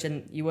decent coach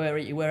and you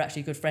were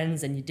actually good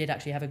friends and you did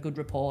actually have a good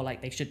rapport,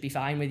 like, they should be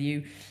fine with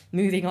you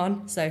moving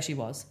on. So she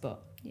was,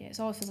 but yeah, it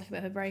always feels like a bit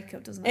of a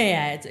breakup, doesn't it?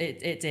 Yeah,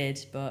 it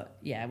did. But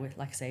yeah,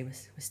 like I say, we're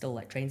still,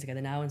 like, trained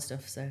together now and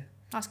stuff. So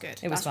that's good.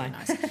 It was fine.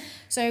 Really nice.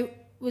 So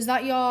was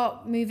that your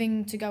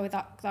moving to go with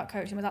that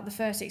coach, and was that the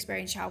first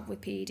experience you had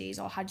with PEDs,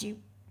 or had you,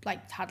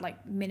 like, had,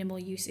 like, minimal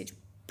usage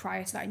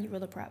prior to that in your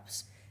other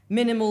preps?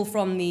 Minimal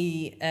from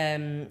the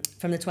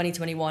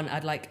 2021.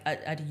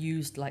 I'd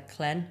used, like,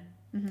 Clen.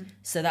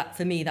 So that,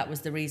 for me, that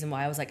was the reason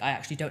why I was like, I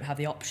actually don't have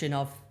the option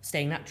of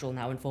staying natural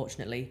now,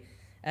 unfortunately,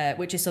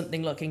 which is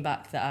something, looking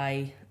back, that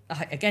I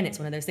again, it's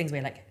one of those things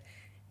where, like,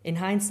 in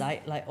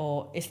hindsight, like,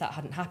 or if that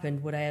hadn't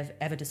happened, would I have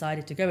ever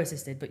decided to go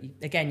assisted? But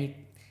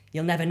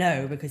you'll never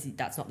know, because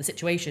that's not the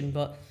situation.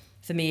 But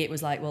for me, it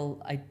was like,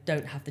 well, I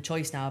don't have the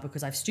choice now,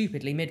 because I've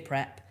stupidly,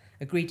 mid-prep,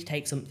 agreed to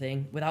take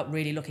something without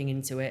really looking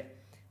into it,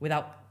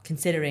 without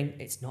considering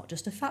it's not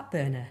just a fat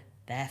burner,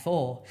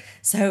 therefore.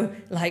 So,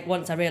 like,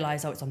 once I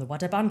realised, oh, it's on the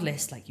WADA banned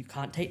list, like, you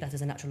can't take that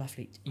as a natural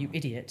athlete, you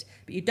idiot.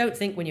 But you don't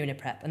think when you're in a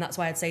prep, and that's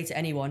why I'd say to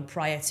anyone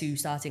prior to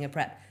starting a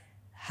prep,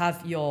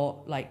 have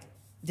your, like,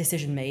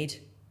 decision made.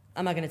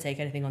 Am I going to take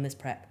anything on this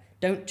prep?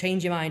 Don't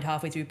change your mind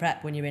halfway through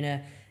prep when you're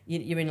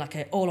in like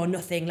a all or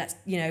nothing, let's,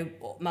 you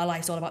know, my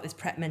life's all about this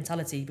prep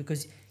mentality,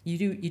 because you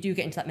do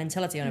get into that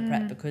mentality on a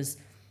prep, because,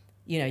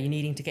 you know, you're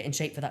needing to get in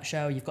shape for that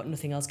show. You've got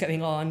nothing else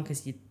going on,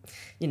 because you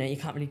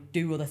can't really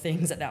do other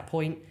things at that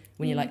point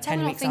when you're, like,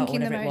 10 weeks out or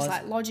whatever it was.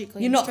 Like,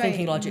 logically, you're not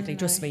thinking logically,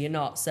 trust me, you're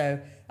not. So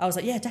I was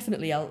like, yeah,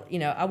 definitely.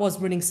 I was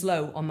running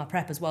slow on my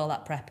prep as well.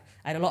 That prep,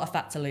 I had a lot of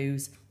fat to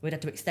lose. We'd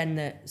had to extend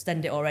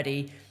it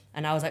already,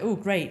 and I was like, oh,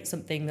 great,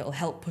 something that'll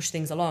help push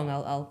things along.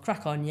 I'll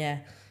crack on, yeah.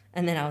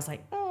 And then I was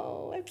like,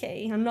 oh,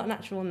 okay, I'm not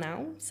natural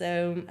now.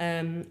 So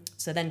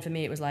then for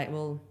me, it was like,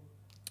 well,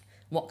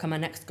 what can my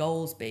next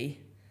goals be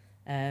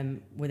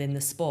within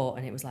the sport?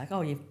 And it was like,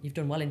 oh, you've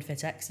done well in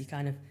FitX. You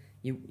kind of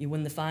you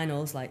won the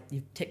finals, like,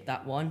 you've ticked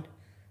that one.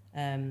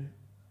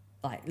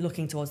 Like,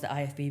 looking towards the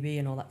IFBB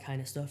and all that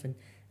kind of stuff, and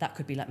that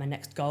could be, like, my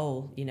next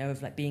goal, you know,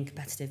 of, like, being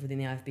competitive within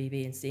the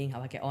IFBB and seeing how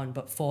I get on.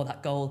 But for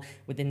that goal,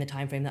 within the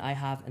time frame that I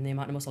have and the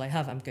amount of muscle I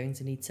have, I'm going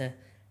to need to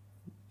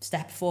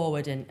step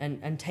forward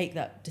and take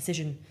that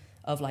decision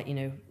of, like, you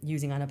know,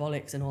 using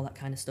anabolics and all that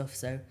kind of stuff.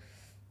 So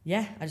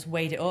yeah, I just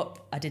weighed it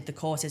up. I did the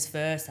courses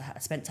first. I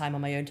spent time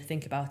on my own to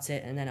think about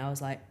it, and then I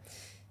was like,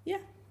 yeah,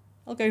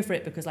 I'll go for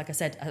it, because, like I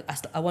said,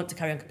 I want to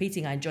carry on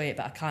competing. I enjoy it,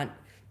 but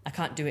I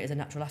can't do it as a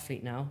natural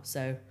athlete now.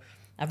 So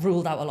I've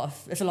ruled out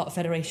there's a lot of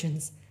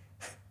federations.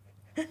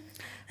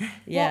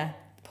 Yeah.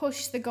 What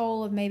pushed the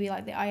goal of maybe,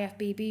 like, the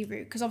IFBB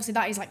route? Because obviously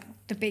that is, like,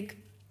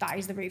 that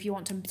is the route if you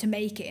want to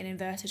make it, in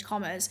inverted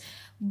commas.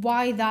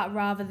 Why that,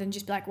 rather than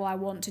just be like, well, I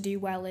want to do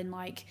well in,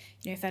 like,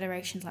 you know,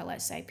 federations like,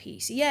 let's say,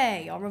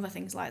 PCA or other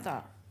things like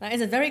that? That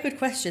is a very good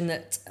question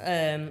that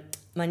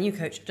my new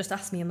coach just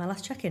asked me in my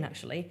last check-in,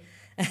 actually.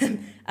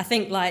 I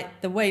think,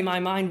 like, the way my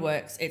mind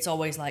works, it's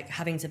always, like,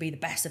 having to be the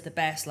best of the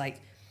best.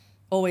 Like,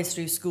 always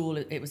through school,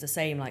 it was the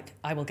same. Like,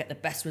 I will get the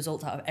best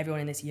results out of everyone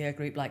in this year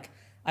group. Like,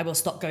 I will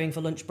stop going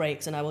for lunch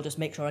breaks, and I will just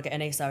make sure I get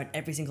an A-star in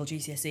every single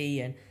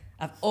GCSE. And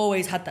I've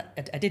always had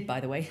that. I did,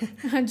 by the way.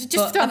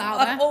 Just done out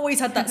there. I've always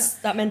had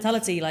that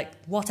mentality. Like,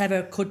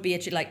 whatever could be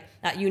like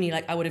at uni,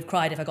 like, I would have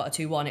cried if I got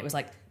a 2-1. It was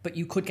like, but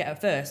you could get a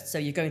first, so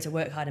you're going to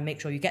work hard and make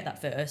sure you get that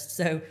first.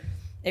 So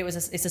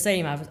it's the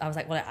same. I was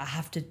like, well, I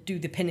have to do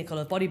the pinnacle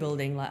of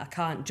bodybuilding. Like I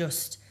can't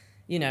just,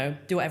 you know,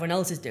 do what everyone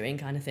else is doing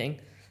kind of thing.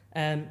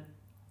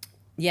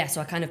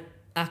 So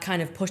I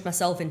kind of pushed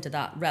myself into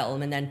that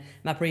realm. And then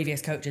my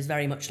previous coaches,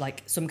 very much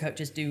like some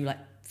coaches do, like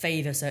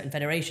favour certain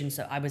federations.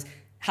 So I was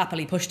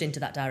happily pushed into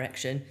that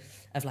direction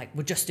of like,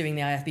 we're just doing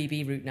the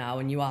IFBB route now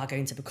and you are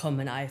going to become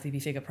an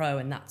IFBB figure pro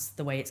and that's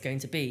the way it's going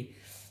to be.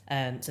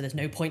 So there's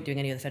no point doing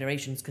any other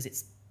federations because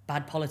it's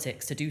bad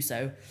politics to do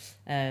so.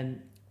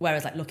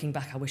 Whereas like looking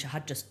back, I wish I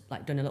had just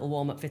like done a little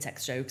warm-up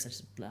Fitex show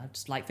because I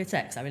just like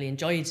Fitex. I really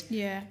enjoyed.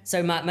 Yeah.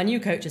 So my new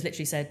coach has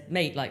literally said,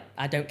 mate, like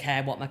I don't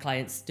care what my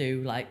clients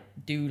do. Like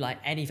do like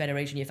any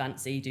federation you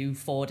fancy. Do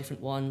 4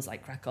 different ones.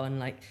 Like crack on.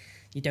 Like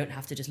you don't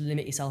have to just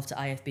limit yourself to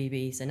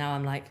IFBB. So now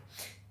I'm like,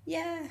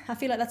 yeah, I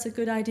feel like that's a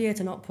good idea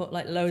to not put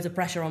like loads of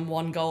pressure on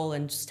one goal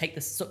and just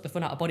suck the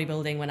fun out of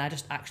bodybuilding when I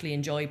just actually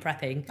enjoy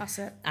prepping. That's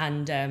it.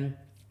 And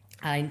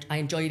I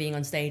enjoy being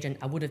on stage, and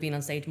I would have been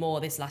on stage more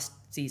this last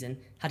season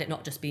had it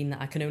not just been that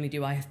I can only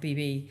do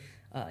IFBB,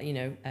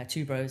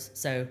 2 bros.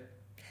 So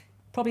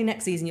probably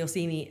next season you'll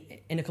see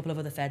me in a couple of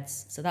other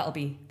feds. So that'll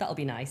be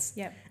nice.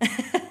 Yep.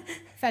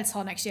 Feds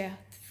hall next year.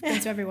 Going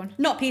to everyone.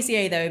 Not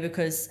PCA though,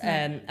 because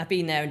I've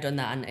been there and done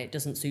that, and it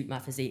doesn't suit my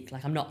physique.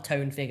 Like I'm not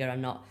toned figure.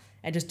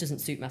 It just doesn't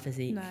suit my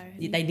physique. No.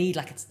 They need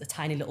like a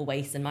tiny little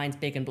waist, and mine's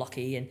big and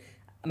blocky, and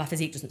my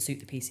physique doesn't suit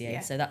the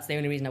PCA. So that's the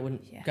only reason I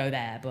wouldn't go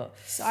there. But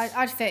so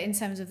I'd fit in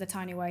terms of the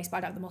tiny waist, but I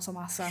don't have the muscle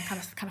mass, so I'm kind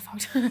of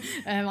fucked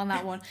on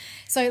that one.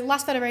 So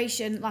last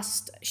federation,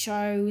 last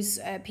shows,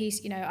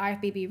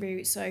 IFBB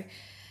route. So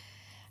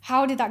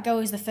how did that go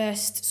as the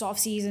first sort of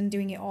season,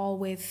 doing it all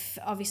with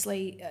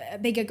obviously a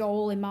bigger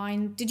goal in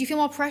mind? Did you feel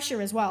more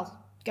pressure as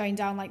well, going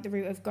down like the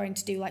route of going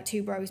to do like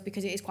 2 bros,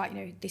 because it is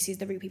quite, this is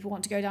the route people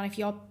want to go down if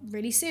you're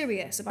really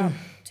serious about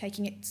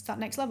taking it to that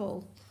next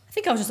level? I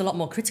think I was just a lot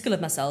more critical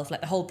of myself.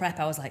 Like the whole prep,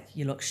 I was like,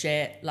 you look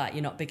shit, like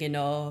you're not big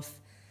enough,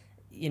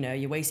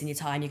 you're wasting your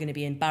time, you're going to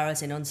be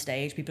embarrassing on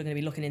stage, people are going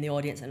to be looking in the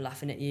audience and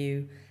laughing at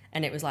you.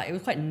 And it was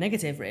quite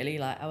negative really.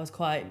 Like I was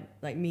quite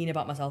like mean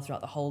about myself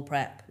throughout the whole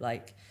prep,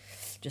 like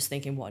just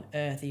thinking, what on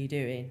earth are you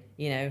doing,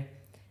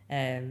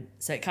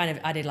 so it kind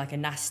of added like a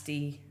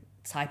nasty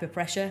type of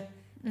pressure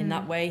in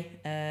that way.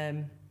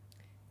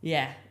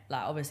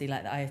 Like obviously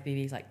like the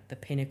IFBB is like the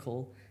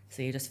pinnacle.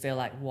 So you just feel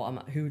like,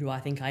 who do I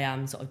think I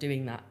am sort of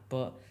doing that?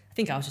 But I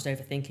think I was just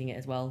overthinking it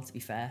as well, to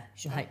be fair.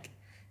 Sure. Like,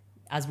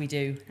 as we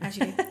do. As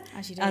you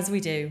do. As we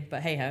do,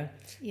 but hey-ho.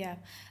 Yeah.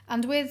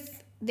 And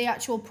with the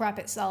actual prep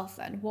itself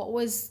then, what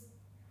was...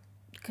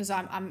 Because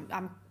I'm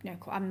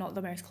not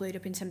the most clued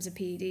up in terms of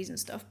PEDs and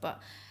stuff,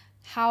 but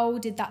how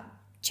did that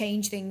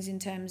change things in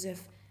terms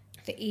of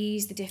the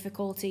ease, the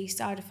difficulty,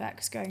 side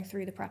effects going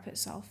through the prep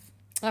itself?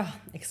 Oh,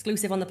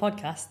 exclusive on the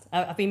podcast.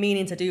 I've been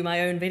meaning to do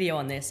my own video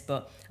on this,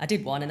 but I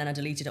did one and then I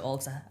deleted it all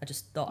because I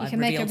just thought I'd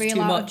revealed too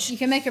much. You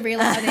can make a reel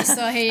out of this,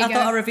 so here you go. I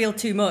thought I revealed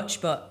too much,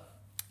 but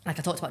like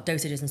I talked about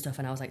dosages and stuff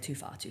and I was like, too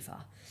far.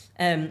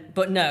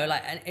 But no,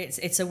 like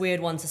it's a weird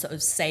one to sort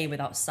of say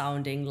without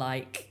sounding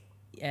like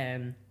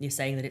you're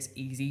saying that it's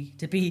easy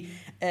to be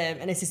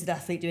an assisted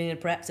athlete doing a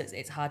prep. So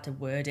it's hard to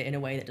word it in a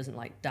way that doesn't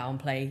like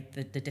downplay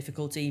the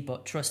difficulty,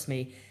 but trust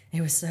me,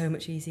 it was so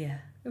much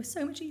easier.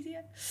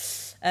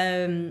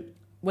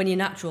 When you're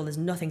natural, there's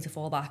nothing to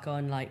fall back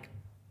on, like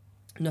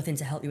nothing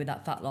to help you with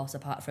that fat loss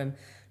apart from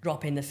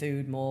dropping the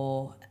food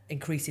more,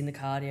 increasing the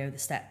cardio, the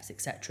steps,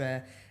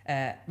 etc.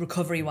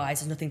 Recovery wise,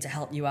 there's nothing to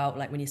help you out,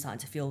 like when you're starting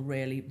to feel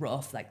really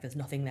rough, like there's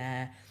nothing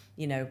there,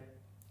 you're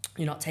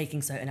not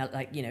taking certain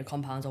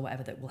compounds or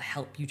whatever that will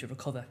help you to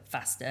recover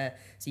faster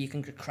so you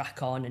can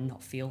crack on and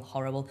not feel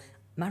horrible.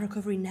 My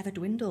recovery never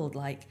dwindled.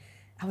 Like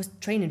I was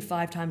training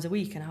 5 times a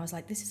week and I was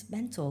like, this is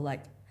mental,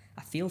 like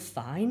I feel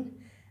fine.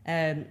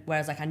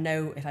 Whereas like I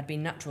know if I'd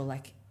been natural,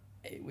 like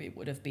it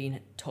would have been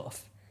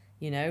tough,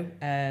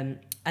 and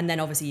then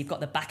obviously you've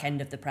got the back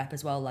end of the prep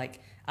as well. Like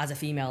as a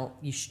female,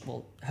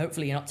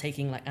 hopefully you're not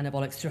taking like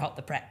anabolics throughout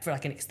the prep for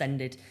like an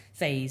extended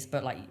phase,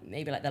 but like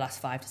maybe like the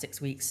last 5 to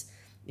 6 weeks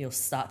you'll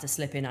start to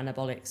slip in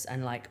anabolics,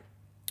 and like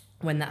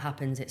when that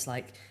happens, it's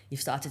like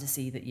you've started to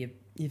see that your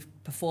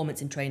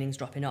performance in training's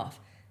dropping off,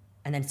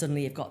 and then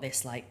suddenly you've got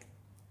this like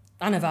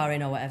Anavar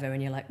in or whatever,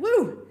 and you're like,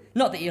 woo!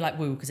 Not that you're like,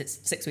 woo, because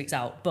it's 6 weeks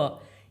out,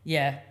 but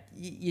yeah,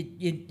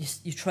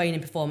 your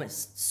training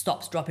performance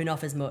stops dropping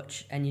off as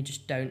much, and you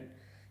just don't,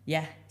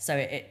 so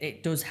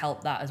it does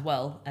help that as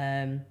well.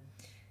 And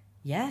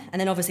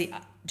then obviously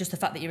just the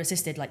fact that you're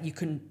assisted, like you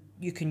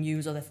can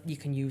use like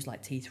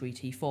T3,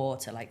 T4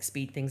 to like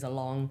speed things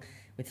along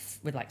with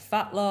like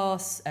fat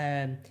loss.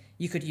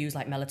 You could use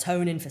like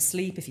melatonin for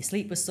sleep if your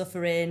sleep was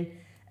suffering.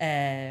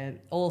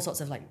 All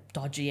sorts of like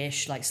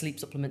dodgy-ish like sleep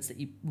supplements that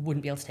you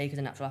wouldn't be able to take as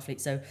a natural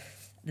athlete. So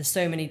there's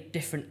so many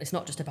different, it's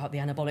not just about the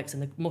anabolics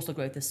and the muscle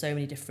growth, there's so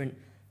many different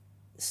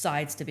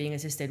sides to being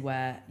assisted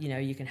where,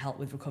 you can help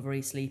with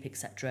recovery, sleep,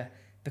 etc.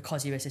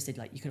 Because you're assisted,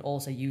 like you can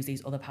also use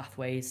these other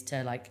pathways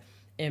to like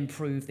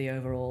improve the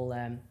overall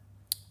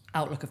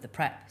outlook of the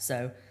prep.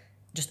 So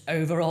just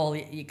overall,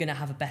 you're going to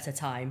have a better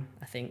time,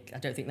 I think. I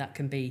don't think that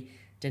can be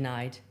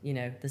denied.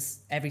 There's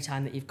every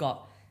time that you've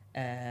got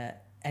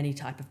any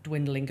type of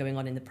dwindling going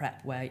on in the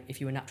prep, where if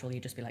you were natural,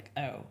 you'd just be like,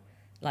 oh,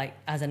 like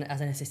as an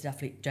assisted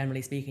athlete,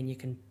 generally speaking, you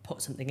can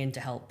put something in to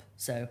help.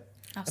 So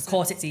of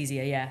course it's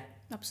easier, yeah.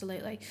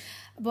 Absolutely.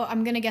 But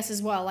I'm going to guess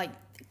as well, like,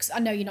 'cause I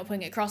know you're not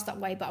putting it across that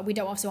way, but we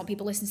don't also want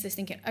people listening to this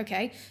thinking,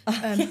 okay.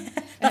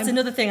 That's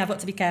another thing I've got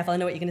to be careful. I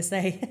know what you're going to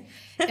say.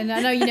 And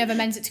I know you never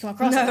meant it to come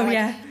across that way.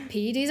 Like,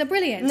 PEDs are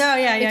brilliant. No,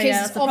 because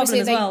that's the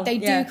obviously they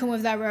do come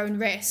with their own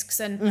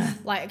risks. And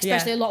like,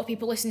 especially a lot of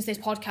people listening to this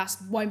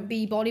podcast won't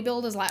be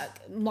bodybuilders. Like,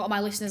 a lot of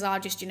my listeners are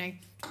just,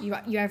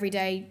 you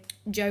everyday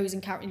Joes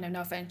and Karen,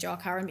 no offense, Joe or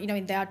Karen,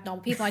 but they're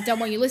normal people. I don't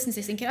want you listening to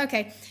this thinking,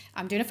 okay,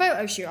 I'm doing a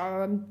photo shoot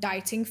or I'm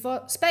dieting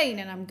for Spain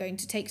and I'm going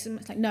to take some.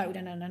 It's like, no.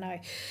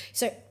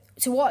 So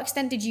to what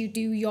extent did you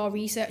do your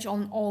research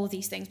on all of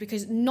these things?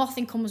 Because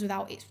nothing comes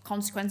without its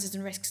consequences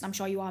and risks, and I'm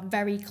sure you are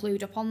very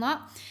clued up on that.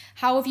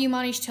 How have you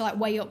managed to like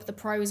weigh up the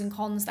pros and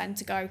cons then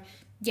to go,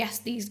 yes,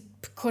 these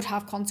could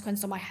have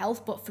consequences on my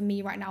health, but for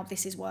me right now,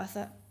 this is worth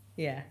it?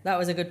 Yeah, that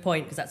was a good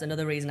point, because that's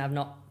another reason I've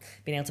not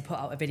been able to put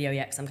out a video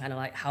yet, because I'm kind of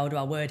like, how do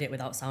I word it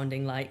without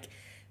sounding like,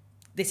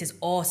 this is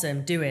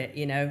awesome, do it,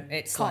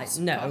 It's course,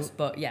 like, no,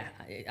 but yeah,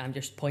 I'm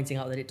just pointing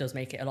out that it does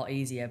make it a lot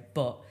easier,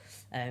 but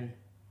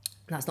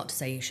that's not to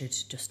say you should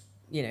just,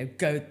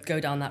 go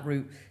down that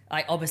route.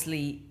 I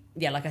obviously,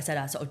 like I said,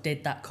 I sort of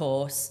did that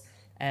course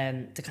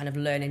to kind of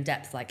learn in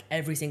depth, like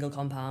every single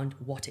compound,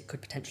 what it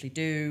could potentially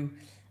do,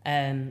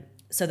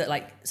 so that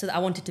I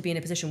wanted to be in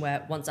a position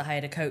where once I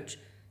hired a coach,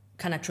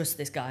 can I trust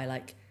this guy?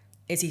 Like,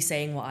 is he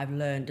saying what I've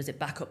learned? Does it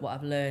back up what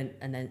I've learned?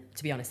 And then,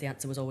 to be honest, the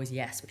answer was always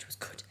yes, which was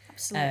good.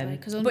 Absolutely.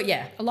 Because but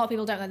yeah, a lot of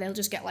people don't know. They'll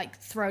just get like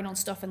thrown on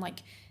stuff and like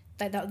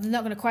they're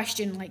not going to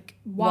question like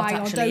why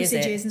or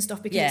dosages and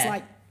stuff, because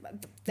like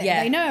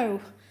they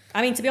know.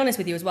 I mean, to be honest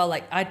with you as well,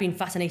 like I'd been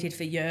fascinated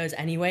for years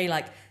anyway.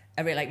 Like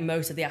I really, like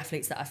most of the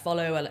athletes that I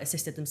follow are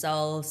assisted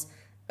themselves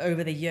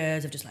over the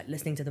years of just like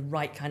listening to the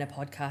right kind of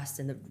podcasts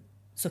and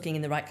sucking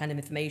in the right kind of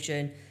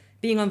information.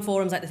 Being on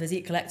forums like the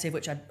Physique Collective,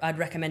 which I'd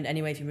recommend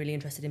anyway if you're really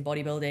interested in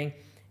bodybuilding.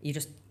 You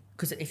just,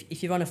 because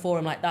if you're on a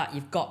forum like that,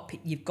 you've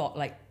got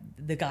like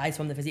the guys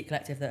from the Physique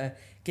Collective that are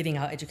giving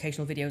out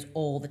educational videos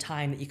all the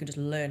time that you can just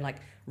learn, like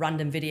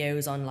random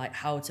videos on like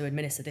how to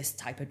administer this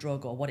type of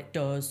drug or what it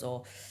does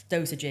or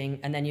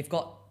dosaging. And then you've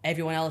got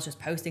everyone else just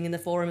posting in the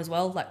forum as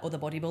well, like other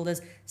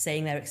bodybuilders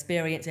saying their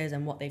experiences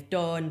and what they've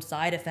done,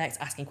 side effects,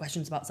 asking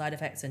questions about side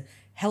effects, and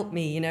help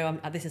me,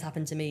 this has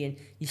happened to me. And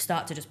you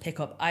start to just pick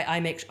up. I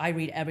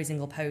read every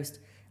single post,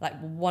 like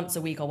once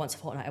a week or once a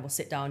fortnight. I will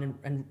sit down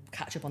and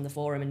catch up on the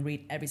forum and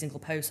read every single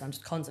post. So I'm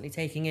just constantly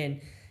taking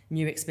in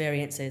new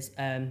experiences.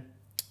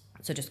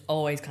 So just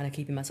always kind of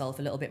keeping myself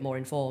a little bit more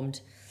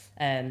informed.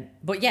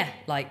 But yeah,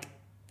 like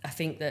I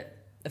think that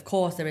of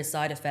course there is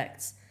side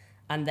effects.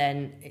 And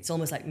then it's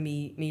almost like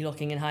me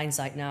looking in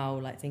hindsight now,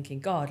 like thinking,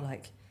 God,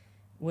 like,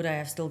 would I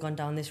have still gone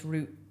down this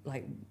route,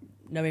 like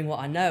knowing what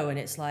I know? And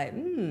it's like,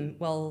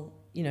 well,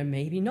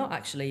 maybe not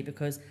actually,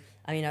 because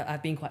I mean,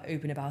 I've been quite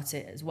open about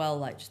it as well.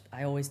 Like,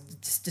 I always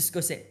just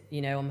discuss it,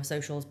 on my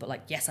socials. But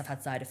like, yes, I've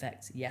had side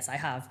effects. Yes, I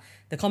have.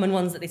 The common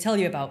ones that they tell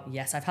you about,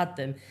 yes, I've had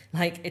them.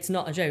 Like, it's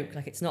not a joke.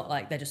 Like, it's not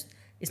like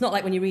it's not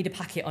like when you read a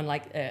packet on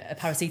like a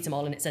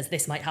paracetamol and it says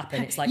this might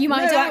happen. It's like, you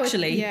might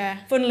actually,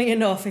 funnily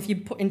enough, if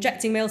you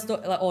injecting male stuff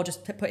or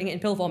just putting it in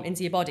pill form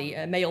into your body,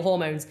 male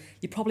hormones,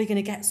 you're probably going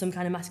to get some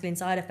kind of masculine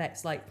side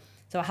effects. Like,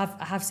 so I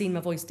have seen my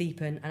voice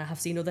deepen, and I have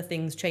seen other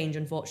things change,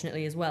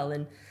 unfortunately, as well.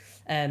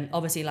 And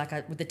obviously,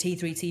 like with the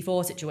T3,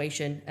 T4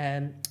 situation,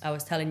 I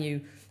was telling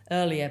you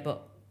earlier,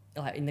 but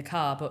like in the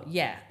car, but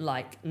yeah,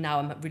 like now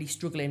I'm really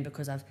struggling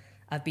because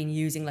I've been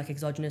using like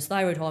exogenous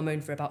thyroid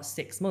hormone for about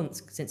 6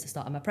 months since the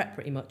start of my prep,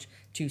 pretty much,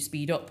 to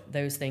speed up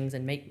those things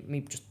and make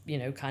me just,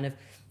 kind of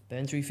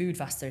burn through food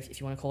faster, if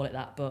you want to call it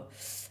that. But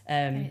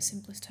in its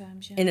simplest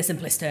terms, yeah. In the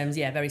simplest terms,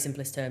 yeah, very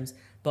simplest terms.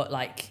 But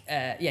like,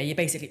 you're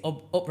basically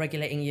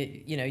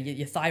upregulating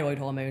your thyroid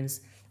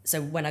hormones.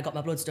 So when I got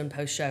my bloods done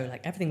post-show,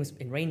 like everything was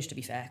in range, to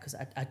be fair, because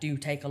I do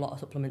take a lot of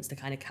supplements to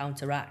kind of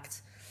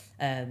counteract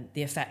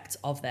the effect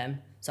of them.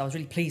 So I was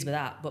really pleased with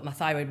that. But my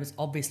thyroid was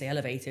obviously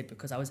elevated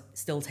because I was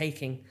still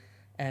taking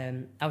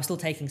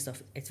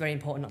stuff. It's very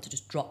important not to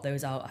just drop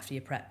those out after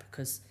your prep,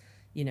 because,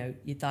 your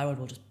thyroid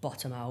will just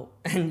bottom out.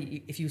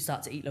 And if you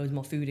start to eat loads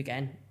more food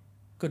again,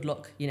 good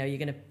luck. You're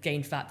going to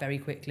gain fat very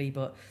quickly.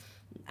 But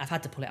I've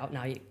had to pull it out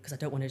now because I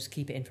don't want to just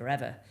keep it in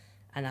forever.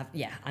 And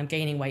I'm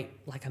gaining weight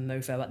like a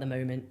mofo at the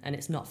moment, and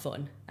it's not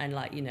fun. And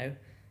like,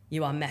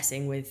 you are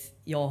messing with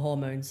your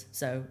hormones,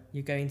 so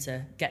you're going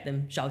to get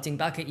them shouting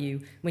back at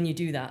you when you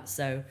do that.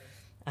 So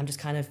I'm just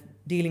kind of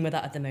dealing with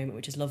that at the moment,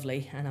 which is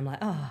lovely. And I'm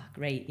like,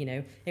 great.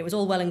 It was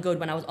all well and good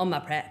when I was on my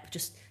prep,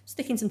 just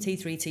sticking some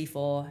T3,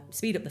 T4,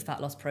 speed up the fat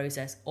loss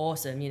process.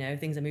 Awesome.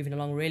 Things are moving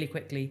along really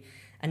quickly.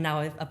 And now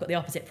I've got the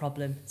opposite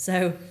problem.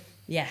 So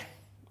yeah,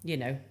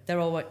 there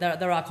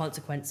are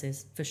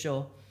consequences for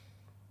sure.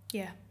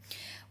 Yeah.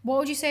 What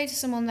would you say to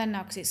someone then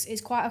now? Because it's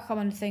quite a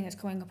common thing that's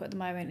coming up at the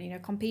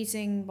moment.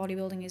 Competing,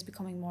 bodybuilding is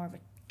becoming more of a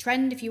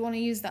trend, if you want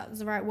to use that as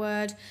the right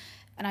word.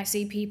 And I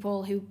see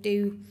people who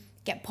do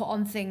get put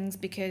on things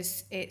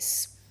because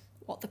it's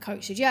what the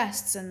coach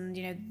suggests and,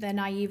 you know, their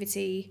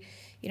naivety.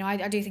 You know,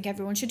 I do think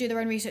everyone should do their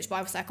own research, but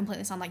obviously I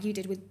completely sound like you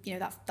did with, you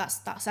know,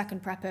 that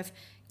second prep of,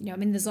 you know,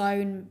 I'm in the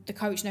zone, the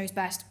coach knows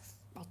best,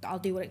 I'll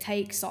do what it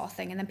takes sort of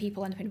thing. And then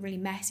people end up in really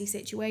messy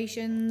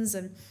situations.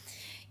 And,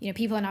 you know,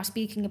 people are now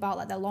speaking about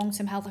like their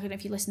long-term health. I don't know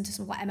if you listen to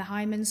some of like Emma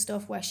Hyman's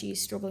stuff where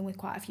she's struggling with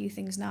quite a few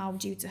things now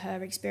due to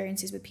her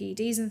experiences with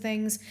PEDs and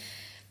things.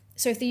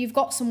 So if you've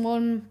got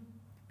someone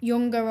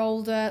younger,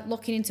 older,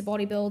 looking into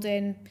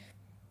bodybuilding,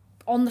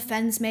 on the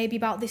fence maybe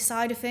about this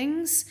side of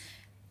things,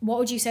 what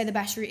would you say the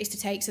best route is to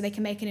take so they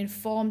can make an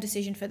informed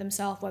decision for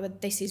themselves whether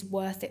this is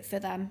worth it for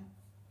them?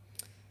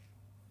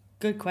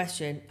 Good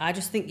question. I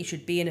just think you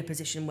should be in a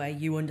position where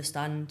you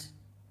understand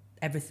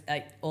everything,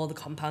 like all the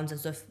compounds and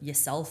stuff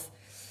yourself.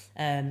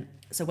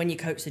 So when your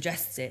coach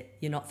suggests it,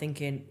 you're not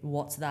thinking,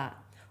 what's that?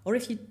 Or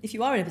if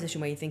you are in a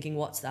position where you're thinking,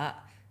 what's that?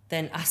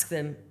 Then ask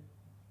them,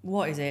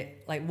 what is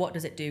it? Like, what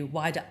does it do?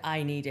 Why do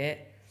I need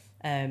it?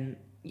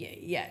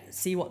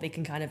 See what they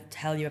can kind of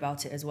tell you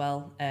about it as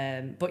well.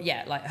 But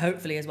yeah, like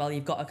hopefully as well,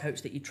 you've got a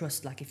coach that you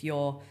trust. Like if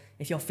you're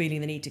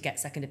feeling the need to get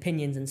second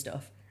opinions and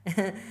stuff,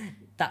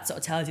 that sort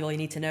of tells you all you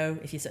need to know.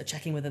 If you're sort of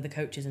checking with other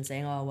coaches and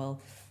saying, oh,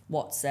 well,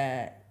 what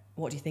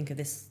do you think of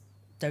this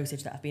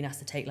dosage that I've been asked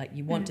to take? Like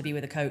you want to be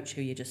with a coach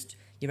who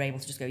you're able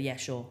to just go, yeah,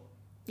 sure,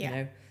 you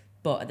know,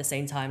 but at the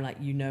same time, like,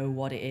 you know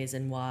what it is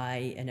and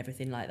why and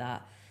everything like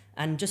that.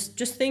 And just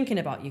thinking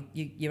about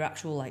your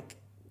actual, like,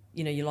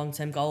 you know, your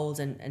long-term goals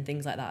and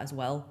things like that as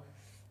well.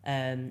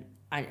 And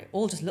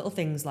all just little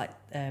things like,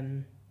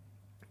 do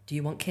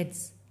you want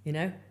kids? You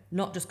know,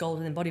 not just goals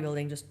within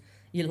bodybuilding, just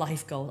your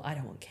life goal. I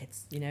don't want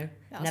kids, you know.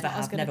 Never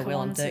have, never will.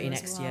 I'm 30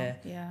 next year.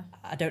 Yeah.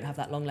 I don't have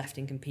that long left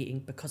in competing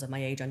because of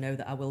my age. I know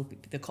that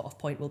the cut-off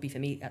point will be for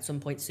me at some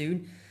point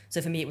soon. So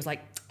for me, it was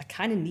like, I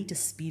kind of need to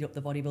speed up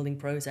the bodybuilding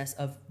process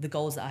of the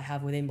goals that I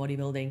have within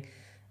bodybuilding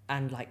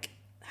and like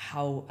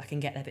how I can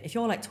get there. But if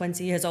you're like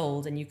 20 years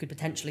old and you could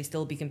potentially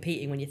still be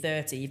competing when you're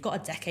 30, you've got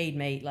a decade,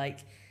 mate. Like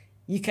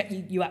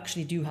you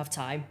actually do have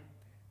time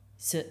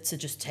to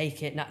just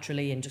take it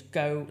naturally and just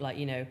go, like,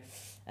 you know,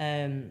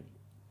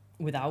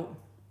 without.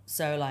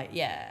 So like,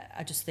 yeah,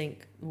 I just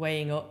think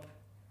weighing up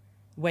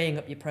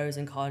your pros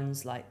and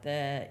cons, like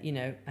you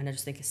know, and I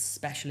just think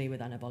especially with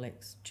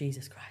anabolics,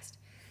 Jesus Christ,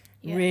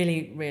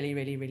 really, really,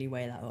 really, really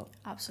weigh that up.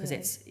 Absolutely.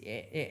 Because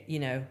it you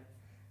know,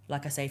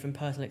 like I say from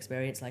personal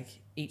experience, like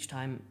each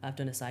time I've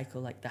done a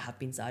cycle, like there have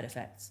been side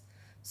effects.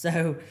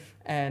 So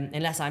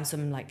unless I'm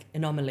some like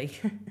anomaly,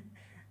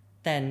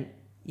 then,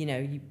 you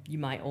know, you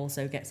might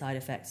also get side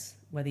effects,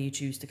 whether you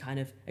choose to kind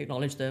of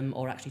acknowledge them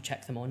or actually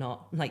check them or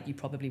not. Like you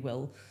probably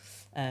will.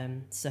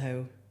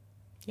 So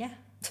yeah.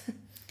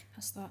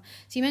 That's that.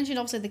 So you mentioned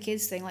obviously the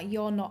kids thing, like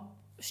you're not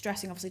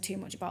stressing obviously too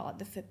much about like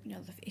the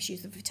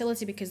issues of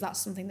fertility because that's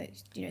something that,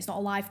 you know, it's not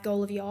a life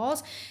goal of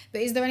yours.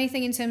 But is there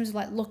anything in terms of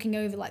like looking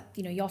over like,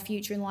 you know, your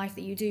future in life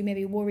that you do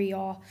maybe worry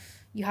or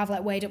you have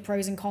like weighed up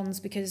pros and cons,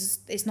 because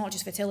it's not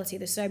just fertility,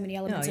 there's so many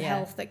elements of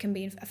health that can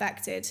be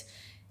affected.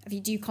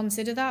 Do you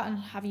consider that, and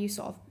have you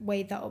sort of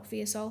weighed that up for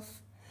yourself?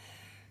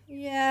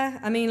 Yeah,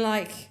 I mean,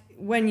 like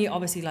when you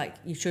obviously like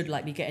you should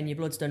like be getting your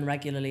bloods done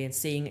regularly and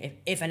seeing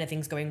if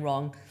anything's going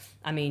wrong.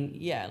 I mean,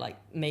 yeah, like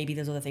maybe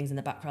there's other things in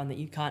the background that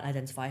you can't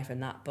identify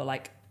from that, but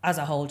like as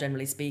a whole,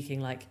 generally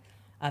speaking, like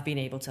I've been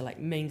able to like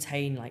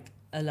maintain like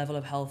a level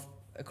of health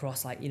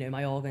across like, you know,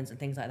 my organs and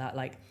things like that.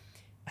 Like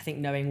I think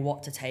knowing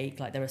what to take,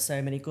 like there are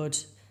so many good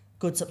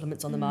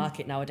supplements on the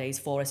market nowadays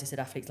for assisted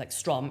athletes. Like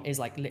Strom is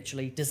like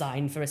literally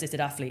designed for assisted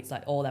athletes.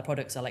 Like all their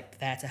products are like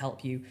there to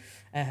help you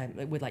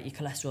with like your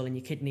cholesterol and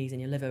your kidneys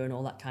and your liver and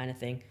all that kind of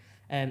thing.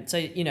 So,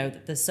 you know,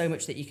 there's so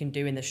much that you can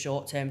do in the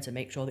short term to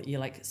make sure that you're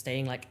like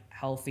staying like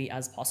healthy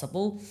as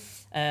possible.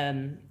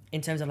 In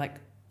terms of like,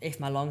 if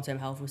my long-term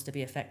health was to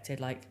be affected,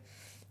 like,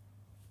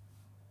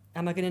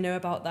 am I going to know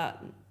about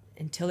that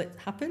until it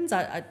happens?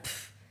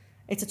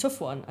 It's a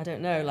tough one. I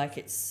don't know. Like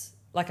it's,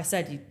 like I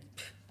said,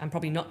 I'm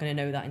probably not going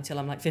to know that until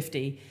I'm like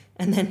 50.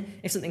 And then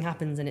if something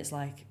happens and it's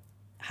like,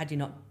 had you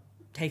not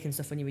taken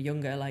stuff when you were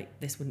younger, like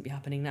this wouldn't be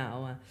happening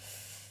now.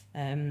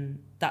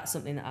 That's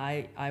something that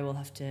I will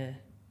have to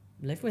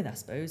live with, I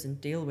suppose, and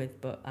deal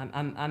with. But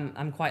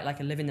I'm quite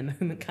like a live in the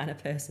moment kind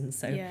of person.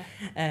 So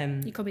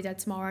you could be dead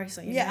tomorrow.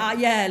 So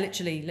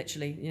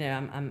literally. You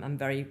know, I'm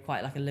very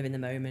quite like a live in the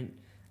moment.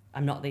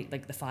 I'm not the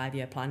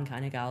 5-year plan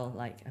kind of gal.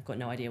 Like I've got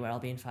no idea where I'll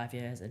be in 5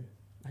 years, and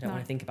I don't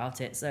want to think about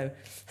it. So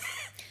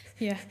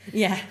yeah.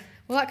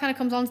 Well, that kind of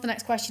comes on to the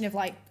next question of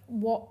like,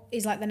 what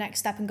is like the next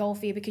step and goal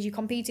for you? Because you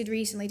competed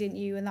recently, didn't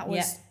you? And that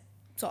was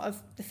sort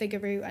of the figure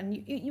route, and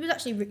you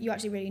actually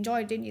really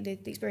enjoyed, didn't you?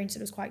 The experience, it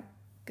was quite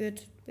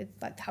good with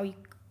like how you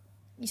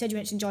said you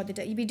enjoyed the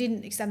day. You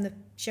didn't extend the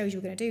shows you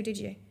were going to do, did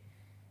you?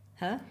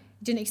 Huh?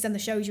 You didn't extend the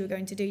shows you were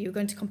going to do. You were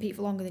going to compete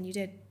for longer than you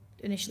did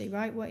initially,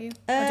 right? Weren't you?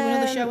 Or do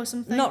another show or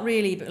something? Not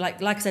really, but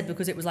like I said,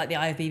 because it was like the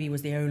IFBB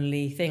was the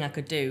only thing I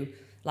could do.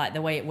 Like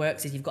the way it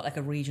works is you've got like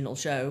a regional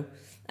show,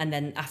 and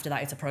then after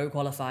that it's a pro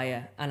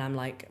qualifier, and I'm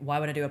like, why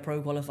would I do a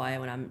pro qualifier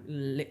when I'm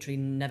literally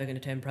never going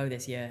to turn pro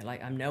this year?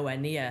 Like I'm nowhere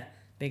near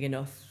big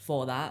enough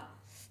for that.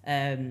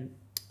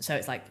 So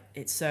it's like,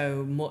 it's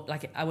so much,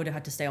 like I would have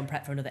had to stay on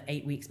prep for another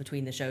 8 weeks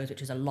between the shows,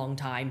 which is a long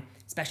time,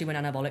 especially when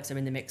anabolics are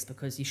in the mix,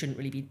 because you shouldn't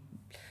really be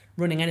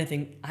running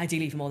anything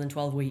ideally for more than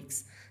 12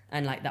 weeks.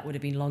 And like that would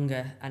have been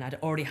longer, and I'd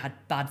already had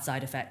bad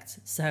side effects.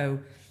 So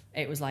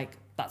it was like,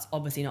 that's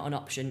obviously not an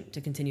option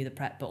to continue the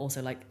prep. But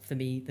also like for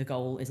me, the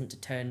goal isn't to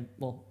turn,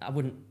 well, I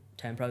wouldn't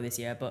turn pro this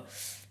year, but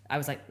I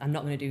was like, I'm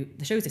not going to do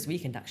the shows this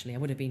weekend. Actually, I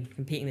would have been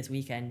competing this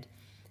weekend.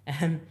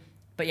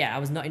 But yeah, I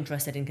was not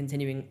interested in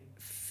continuing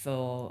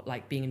for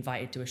like being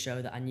invited to a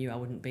show that I knew I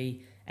wouldn't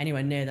be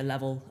anywhere near the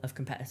level of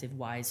competitive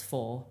wise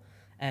for.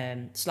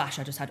 Slash,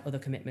 I just had other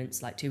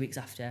commitments. Like 2 weeks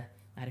after,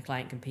 I had a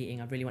client competing.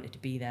 I really wanted to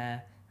be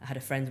there. I had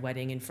a friend's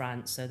wedding in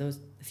France. So there was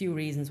a few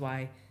reasons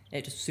why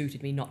it just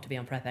suited me not to be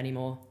on prep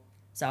anymore.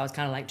 So I was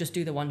kind of like, just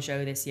do the one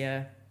show this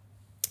year.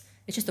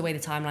 It's just the way the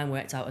timeline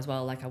worked out as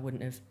well. Like I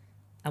wouldn't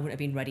have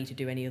been ready to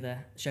do any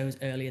other shows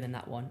earlier than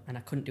that one, and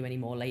I couldn't do any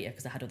more later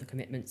because I had other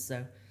commitments.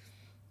 So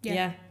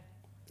yeah,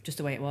 just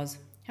the way it was.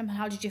 And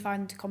how did you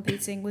find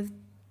competing with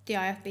the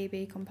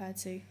IFBB compared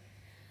to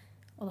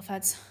other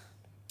feds?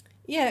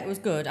 Yeah, it was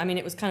good. I mean,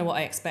 it was kind of what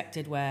I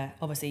expected, where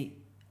obviously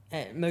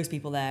most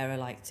people there are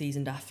like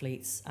seasoned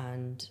athletes,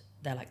 and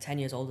they're like 10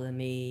 years older than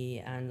me,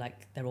 and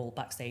like they're all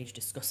backstage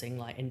discussing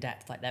like in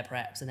depth like their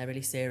preps, and they're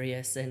really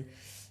serious.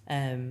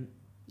 And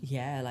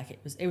yeah, like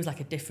it was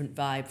like a different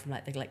vibe from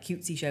like the like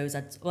cutesy shows.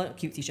 Well, not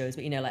cutesy shows,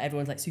 but you know, like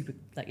everyone's like super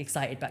like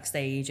excited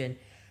backstage and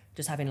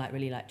just having like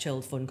really like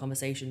chilled fun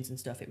conversations and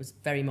stuff. It was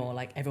very more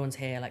like everyone's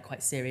here like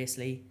quite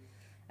seriously,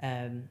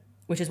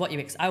 which is what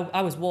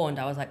I was warned.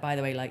 I was like, by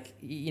the way, like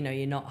you know,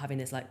 you're not having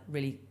this like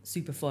really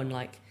super fun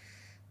like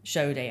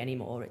show day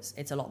anymore.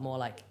 It's a lot more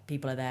like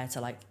people are there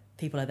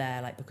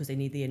because they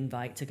need the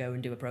invite to go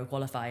and do a pro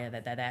qualifier,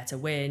 that they're there to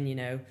win, you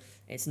know.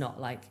 It's not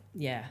like,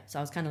 yeah. So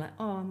I was kind of like,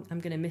 oh, I'm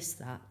going to miss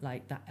that,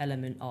 like that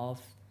element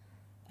of,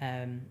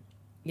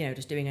 you know,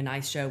 just doing a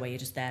nice show where you're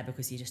just there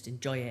because you just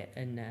enjoy it.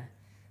 And,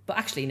 but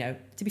actually, no,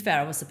 to be fair,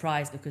 I was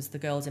surprised because the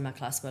girls in my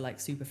class were like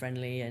super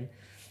friendly,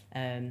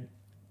 and,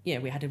 you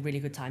know, we had a really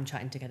good time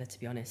chatting together, to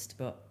be honest.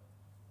 But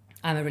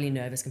I'm a really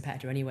nervous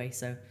competitor anyway,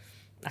 so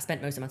I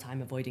spent most of my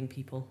time avoiding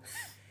people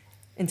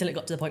until it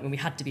got to the point when we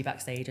had to be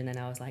backstage, and then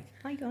I was like,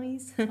 hi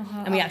guys.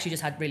 And we actually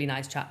just had really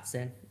nice chats,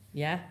 and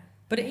yeah.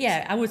 But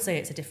yeah, I would say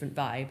it's a different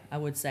vibe. I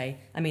would say,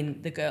 I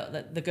mean, the girl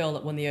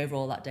that won the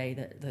overall that day,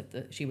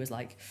 that she was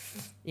like,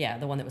 yeah,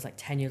 the one that was like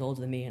 10 years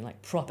older than me and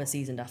like proper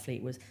seasoned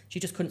athlete,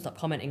 she just couldn't stop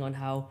commenting on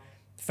how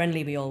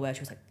friendly we all were. She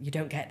was like, you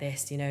don't get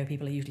this, you know,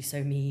 people are usually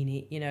so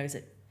mean, you know.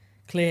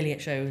 Clearly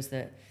it shows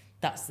that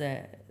that's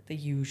the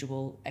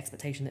usual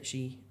expectation that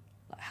she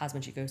has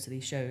when she goes to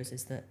these shows,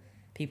 is that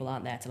people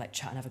aren't there to like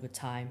chat and have a good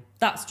time.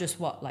 That's just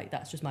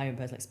my own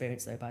personal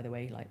experience though, by the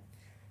way. Like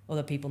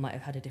other people might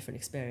have had a different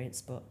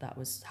experience, but that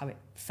was how it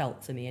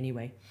felt for me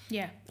anyway.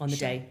 Yeah. On the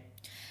day.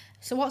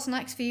 So what's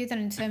next for you then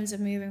in terms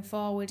of moving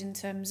forward, in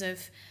terms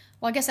of,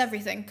 well, I guess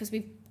everything, because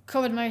we've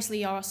covered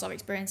mostly your sort of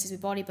experiences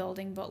with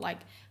bodybuilding, but like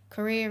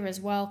career as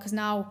well, because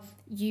now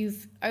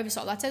you've over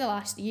sort of, let's say the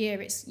last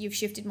year, you've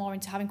shifted more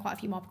into having quite a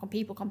few more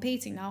people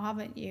competing now,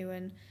 haven't you?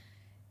 And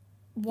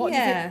what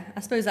I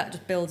suppose that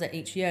just builds it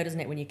each year, doesn't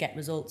it? When you get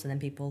results and then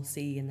people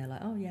see and they're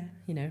like, oh yeah,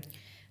 you know.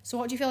 So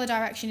what do you feel the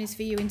direction is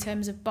for you in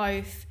terms of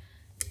both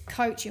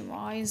coaching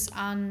wise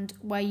and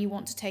where you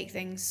want to take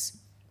things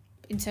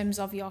in terms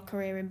of your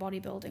career in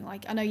bodybuilding?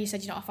 Like, I know you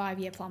said you're not a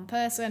 5-year plan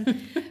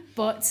person,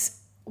 but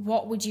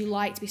what would you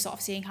like to be sort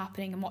of seeing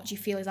happening, and what do you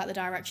feel is like the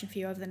direction for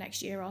you over the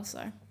next year or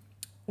so?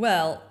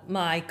 Well,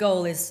 my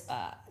goal is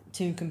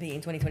to compete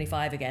in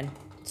 2025 again.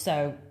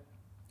 So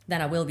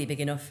then I will be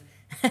big enough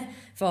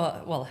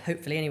for, well,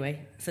 hopefully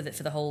anyway, for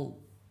the whole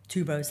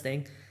Two Bros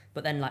thing,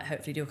 but then like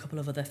hopefully do a couple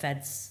of other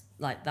feds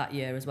like that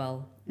year as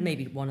well,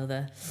 maybe one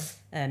other.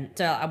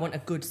 So I want a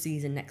good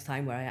season next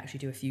time where I actually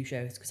do a few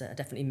shows, because I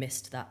definitely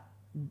missed that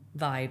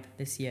vibe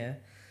this year.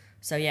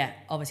 So yeah,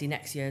 obviously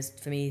next year's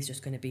for me is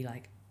just going to be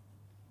like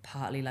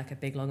partly like a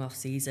big long off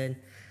season.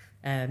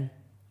 I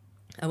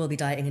will be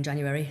dieting in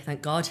January,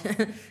 thank God,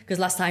 because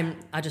last time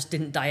I just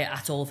didn't diet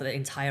at all for the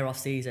entire off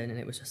season, and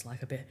it was just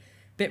like a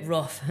bit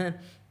rough.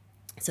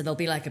 So there'll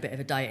be like a bit of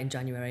a diet in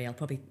January. I'll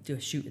probably do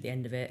a shoot at the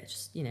end of it,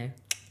 just, you know,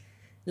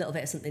 a little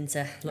bit of something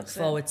to look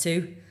forward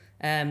to.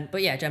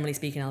 But yeah, generally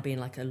speaking, I'll be in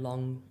like a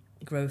long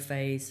growth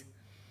phase.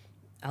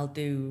 I'll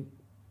do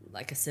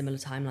like a similar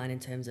timeline in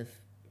terms of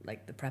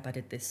like the prep I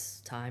did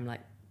this time,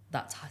 like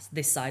that's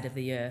this side of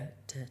the year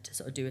to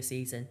sort of do a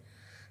season,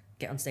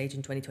 get on stage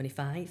in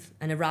 2025.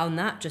 And around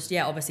that, just,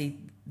 yeah, obviously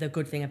the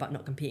good thing about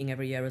not competing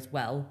every year as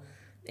well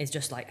is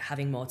just like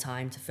having more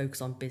time to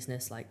focus on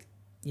business. Like,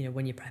 you know,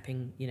 when you're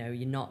prepping, you know,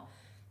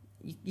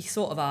 you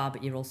sort of are,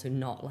 but you're also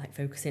not like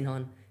focusing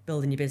on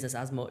building your business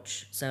as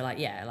much. So like,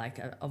 yeah, like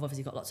I've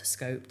obviously got lots of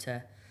scope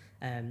to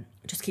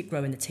just keep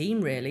growing the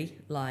team, really.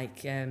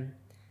 Like,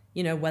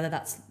 you know, whether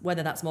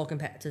that's more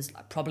competitors,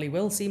 I probably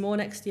will see more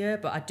next year,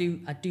 but I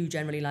do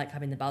generally like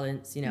having the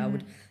balance. You know,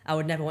 I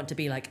would never want to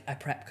be like a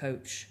prep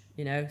coach.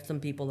 You know, some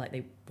people like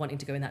they wanting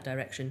to go in that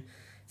direction.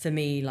 For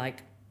me,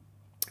 like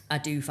I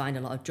do find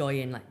a lot of joy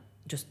in like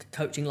just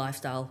coaching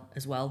lifestyle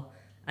as well.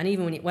 And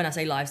even when I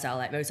say lifestyle,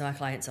 like most of my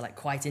clients are like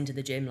quite into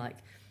the gym, like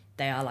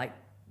they are like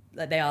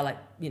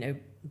you know,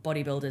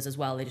 bodybuilders as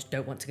well. They just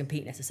don't want to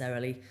compete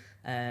necessarily.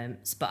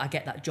 But I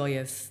get that joy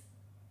of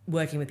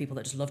working with people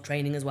that just love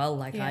training as well,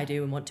 like I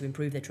do, and want to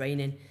improve their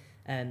training.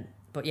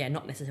 But yeah,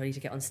 not necessarily to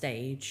get on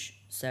stage.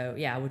 So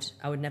yeah,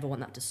 I would never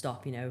want that to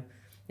stop. You know,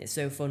 it's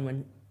so fun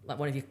when like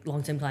one of your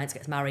long-term clients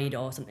gets married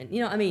or something.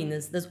 You know what I mean?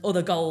 There's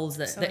other goals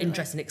that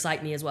interest and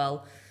excite me as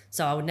well.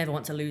 So I would never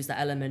want to lose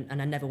that element,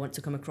 and I never want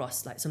to come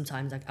across like,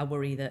 sometimes I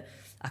worry that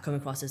I come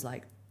across as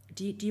like,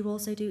 do you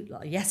also do,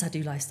 like, yes, I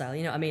do lifestyle.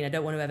 You know what I mean? I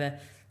don't want to ever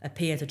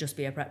appear to just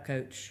be a prep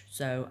coach.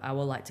 So I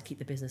will like to keep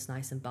the business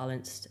nice and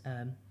balanced,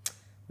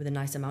 with a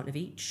nice amount of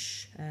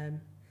each.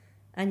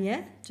 And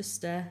yeah,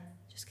 just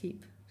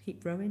keep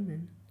growing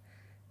and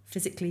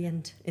physically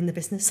and in the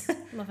business.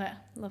 Love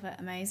it,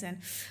 amazing.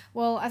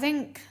 Well, I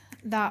think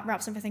that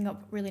wraps everything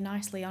up really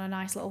nicely on a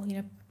nice little, you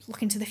know,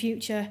 look into the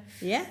future,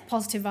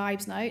 positive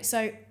vibes note.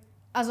 So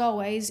as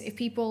always, if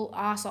people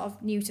are sort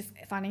of new to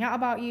finding out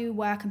about you,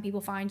 where can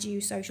people find you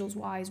socials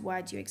wise?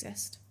 Where do you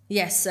exist?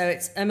 Yes, so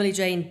it's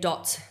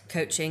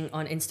emilyjane.coaching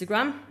on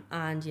Instagram,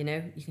 and you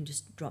know, you can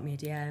just drop me a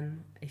DM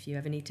if you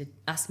ever need to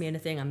ask me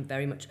anything. I'm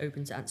very much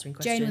open to answering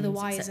questions. Jane with a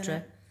Y, isn't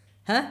it?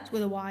 Huh? It's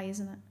with a Y,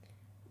 isn't it?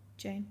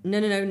 Jane.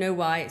 No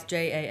Y. It's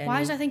JANE.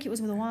 Why did I think it was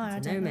with a Y? I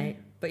don't know, mate.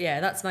 But yeah,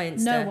 that's my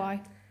Insta. No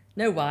Y.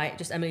 No Y,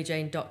 just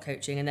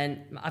emilyjane.coaching. And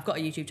then I've got a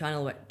YouTube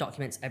channel that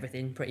documents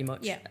everything pretty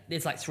much. Yeah.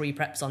 There's like 3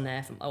 preps on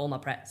there from all my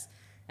preps.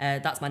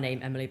 That's my name,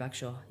 Emily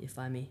Bagshaw. You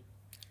find me.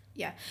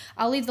 Yeah,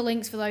 I'll leave the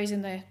links for those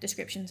in the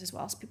descriptions as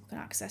well, so people can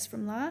access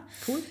from there.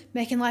 Cool.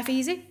 Making life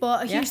easy.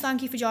 But a huge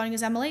thank you for joining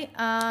us, Emily,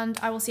 and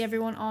I will see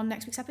everyone on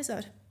next week's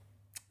episode.